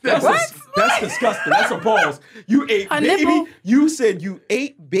 That's disgusting. That's a pause. You ate A baby. nipple? You said you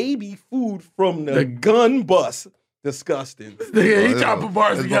ate baby food from the gun bus. Disgusting. Yeah, he trying to put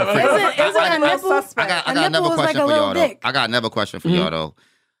bars together. Is it a nipple? I got A another nipple is question like a for little y'all though. dick. I got another question for y'all though.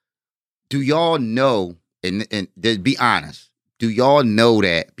 Do y'all know? And be honest. Do y'all know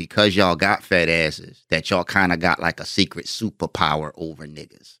that because y'all got fat asses, that y'all kind of got like a secret superpower over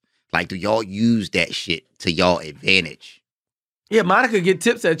niggas? Like, do y'all use that shit to y'all advantage? Yeah, Monica get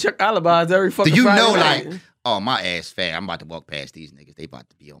tips at Chuck Alibis every fucking Do you Friday know, night. like, oh, my ass fat. I'm about to walk past these niggas. They about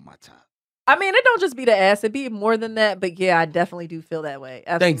to be on my top. I mean, it don't just be the ass; it be more than that. But yeah, I definitely do feel that way.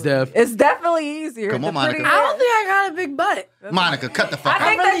 Absolutely. Thanks, Dev. It's definitely easier. Come on, The pretty Monica. I don't think I got a big butt. Monica, cut the fuck I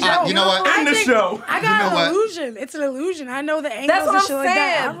think out. that don't. You know what? I In the think show. I got You know an what? illusion. It's an illusion. I know the angles That's what and I'm shit like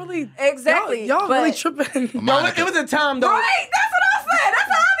that. I saying. really Exactly. Y'all But- really tripping. Yo, Monica. it was a time though. Right? That's what I'm saying.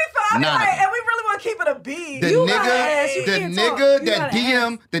 That's how I be feeling. I be Nah. like, and we really want to keep it a B. The You got ass. nigga, You the can't talk. nigga You that got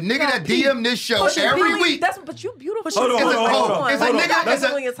DM, ass. the nigga got that pee. DM this show Push it, every really. week. But you beautiful. Hold on, It's a, hold on, hold on. it's a Hold on. nigga. Let's-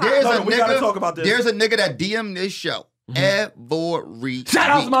 There's hold a on, we gotta nigga. talk about this. There's a nigga that DM this show every Shout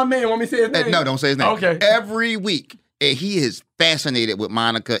out to week. my man. Want me to say his name? No, don't say his name. Okay. Every week. And he is fascinated with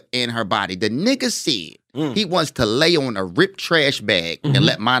Monica and her body. The nigga said he wants to lay on a ripped trash bag and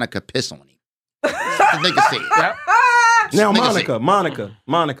let Monica piss on him. The nigga said. Yep. Now, Nigga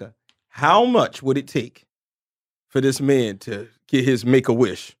Monica, how much would it take for this man to get his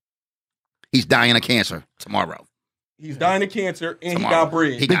make-a-wish? He's dying of cancer tomorrow. He's dying of cancer and Tomorrow. he got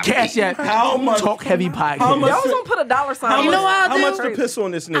bread. He The got Cash bread. App. How much- Talk Heavy Podcast. how much- Y'all was gonna put a dollar sign. You know what I'll How do? much to piss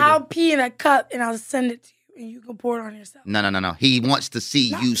on this nigga? I'll pee in a cup and I'll send it to you, and you can pour it on yourself. No. He wants to see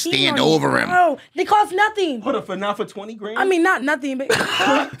Not you peeing stand on you. over him. No, they cost nothing. Hold up, not for 20 grand? I mean, not nothing, but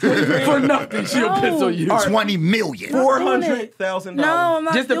For nothing, she'll piss on you. 20 million. $400,000. no, I'm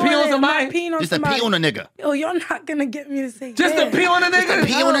not Just to doing pee on it. I'm somebody? not peeing on Just to somebody. pee on a nigga. Yo, you're not gonna get me to say Just to yeah. pee on a nigga?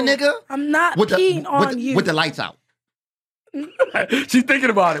 Pee on a nigga? I'm not With peeing on the, you. with the lights out. She's thinking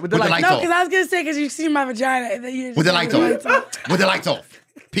about it. With the With the lights. lights no, off. because I was gonna say because you see my vagina and then you With the lights lights off. With the lights off.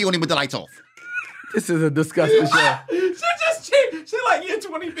 Pee on him with the lights off. This is a disgusting show. She like, yeah,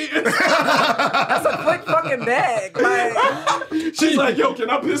 20 beers. That's a quick fucking bag. Like, She's like, yo, can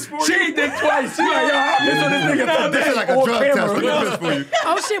I piss for you? She ain't think twice. She like, yo, I piss on this nigga This is like a on drug camera. test. Let me piss for you.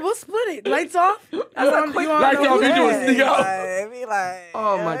 Oh shit, we'll split it. Lights off. That's what I'm Lights off, you doing sneak out. be like,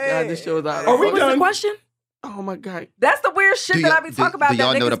 Oh my God, this show's out. Are we What was the done? question? Oh my God. That's the weird shit that I be talking about. Do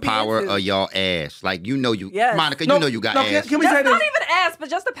y'all that know the niggas be power into. of y'all ass? Like, you know you. Yes. Monica, No, you know you got no, ass. Can we That's say not this? even ass, but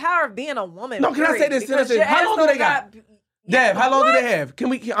just the power of being a woman. No, can I say period. this? Because Listen, your how ass long do they don't got? Dev, how long do they have? Can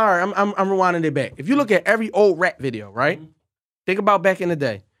we? All right, I'm rewinding it back. If you look at every old rap video, right? Think about back in the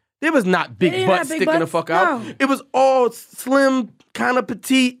day. There was not They big didn't butts have big sticking the butts? fuck out. No. It was all slim, kind of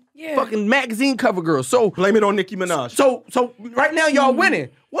petite, Yeah. fucking magazine cover girls. So Blame it on Nicki Minaj. So right now y'all winning.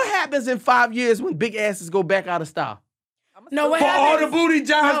 What happens in 5 years when big asses go back out of style? No, what For all the happens? booty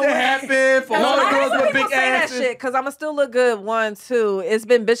jobs No, that what- happen, for all the I girls hate when with people big say that asses. shit because I'ma still look good. 1, 2. It's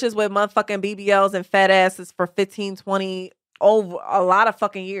been bitches with motherfucking BBLs and fat asses for 15, 20, over a lot of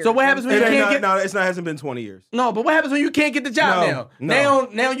fucking years. So what happens when you can't get? It's not. Hasn't been 20 years. No, but what happens when you can't get the job No.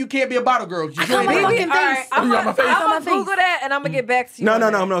 Now you can't be a bottle girl. You got can't my be- fucking All right, face. I'm You got my face? gonna On my face. Google that and I'm gonna get back to you.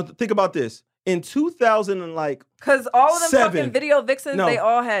 No. Think about this. In 2000 and like, Because all of them 7. fucking video vixens, No. they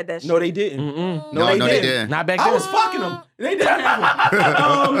all had that shit. no, they didn't. Mm-mm. No, they didn't. Not back I then. was fucking them. They didn't have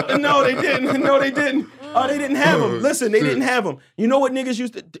them. No, they didn't. No, they didn't. Oh, they didn't have them. Listen, they didn't have them. You know what niggas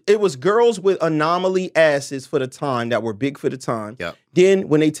used to? It was girls with anomaly asses for the time that were big for the time. Yep. Then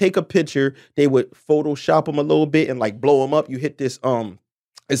when they take a picture, they would Photoshop them a little bit and like blow them up. You hit this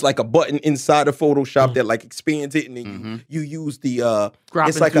it's like a button inside of Photoshop that like expands it, and then you use the Cropping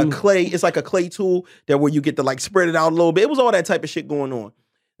it's like tool. a clay tool that where you get to like spread it out a little bit. It was all that type of shit going on.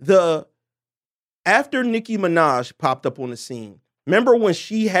 After Nicki Minaj popped up on the scene, Remember when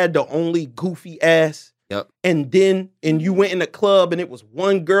she had the only goofy ass? Yep. And you went in a club and it was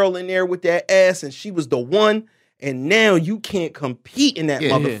one girl in there with that ass and she was the one. And now you can't compete in that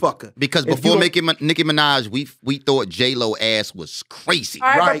motherfucker. Because before Nicki Minaj, we thought J-Lo ass was crazy. All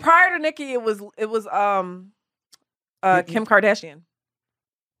right, but prior to Nicki, it was Kim Kardashian.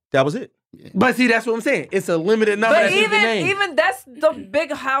 That was it. But see, that's what I'm saying. It's a limited number. But even that's the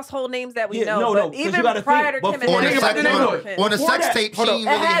big household names that we know. But even prior to Kim and on the sex tape, she really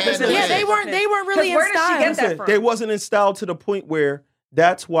had they weren't really in where style. did she get that from? They wasn't in style to the point where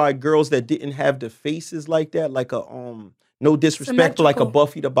that's why girls that didn't have the faces like that, like a no disrespect, but like a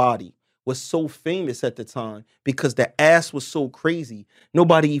Buffy the Body, was so famous at the time because the ass was so crazy.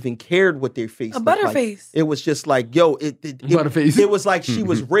 Nobody even cared what their face looked like. Butterface. It was just like, yo, Butterface. It was like she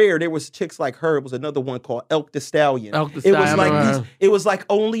was rare. There was chicks like her. It was another one called Elk the Stallion. It was like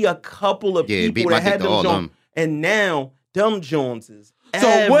only a couple of people that had them Jones. And now them Joneses.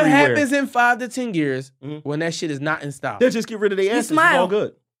 So what happens in 5 to 10 years when that shit is not in style? They'll just get rid of the asses. It's all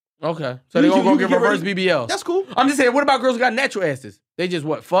good. Okay. So they're going to go get reverse BBL. That's cool. I'm just saying, what about girls who got natural asses? They just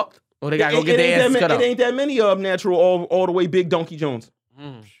fucked? Or they got to go get their asses cut off? It ain't that many of them natural all the way big Donkey Jones.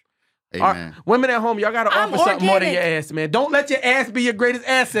 Hey, man. Women at home, y'all got to offer something more than your ass, man. Don't let your ass be your greatest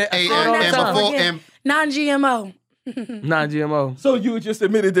asset. Non-GMO. Non-GMO. So you just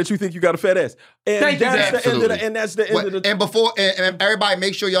admitted that you think you got a fat ass. And that's the end of the And everybody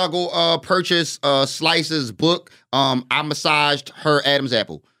make sure y'all go purchase Slice's book. I massaged her Adam's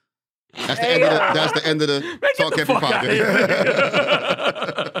apple. That's the end of the Talk Heavy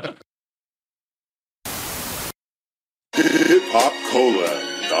podcast.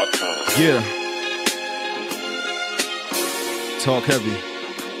 HipHopCola.com. Yeah. Talk Heavy.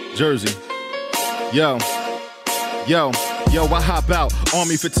 Jersey. Yo, I hop out,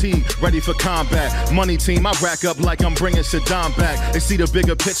 army fatigue, ready for combat. Money team, I rack up like I'm bringing Saddam back. They see the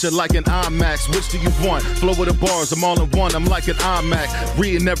bigger picture like an IMAX. Which do you want? Flow with the bars, I'm all in one, I'm like an IMAC.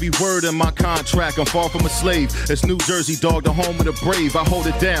 Reading every word in my contract, I'm far from a slave. It's New Jersey, dog, the home of the brave. I hold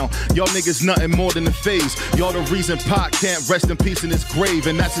it down. Y'all niggas nothing more than a phase. Y'all the reason Pac can't rest in peace in his grave,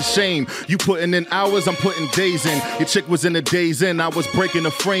 and that's a shame. You putting in hours, I'm putting days in. Your chick was in the days in, I was breaking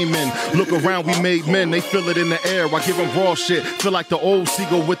the frame in. Look around, we made men, they feel it in the air. I give them raw shit, feel like the old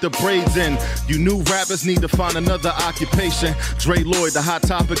seagull with the braids in. You new rappers need to find another occupation. Dre Lloyd, the hot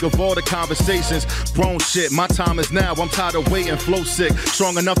topic of all the conversations. Grown shit, my time is now, I'm tired of waiting. Flow sick,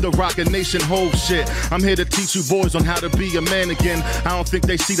 strong enough to rock a nation whole shit. I'm here to teach you boys on how to be a man again. I don't think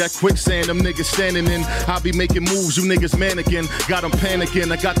they see that quicksand them niggas standing in. I be making moves, you niggas mannequin. Got them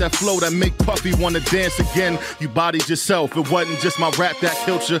panicking, I got that flow that make Puffy wanna dance again. You bodied yourself, it wasn't just my rap that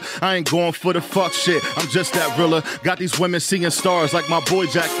killed you. I ain't going for the fuck shit, I'm just that realer. Got these women seeing stars like my boy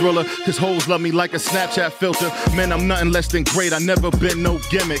Jack Thriller. Cause hoes love me like a Snapchat filter. Man, I'm nothing less than great, I never been no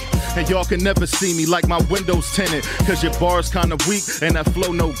gimmick. And y'all can never see me like my windows tinted. Cause your bar's kinda weak and that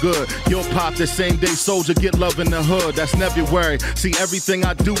flow no good. You'll pop the same day soldier, get love in the hood. That's February. See, everything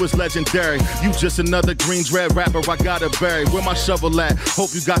I do is legendary. You just another green dread rapper I gotta bury. Where my shovel at? Hope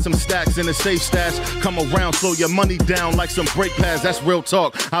you got some stacks in the safe stash. Come around, slow your money down like some brake pads. That's real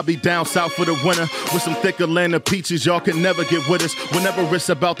talk. I'll be down south for the winter with some thicker land of peaches. Y'all can never get with us. Whenever it's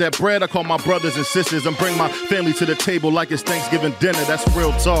about that bread, I call my brothers and sisters and bring my family to the table like it's Thanksgiving dinner. That's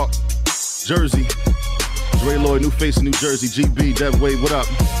real talk. Jersey. Dre Lloyd, new face in New Jersey. GB, Dev Wade, what up?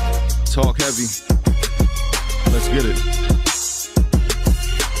 Talk Heavy. Let's get it.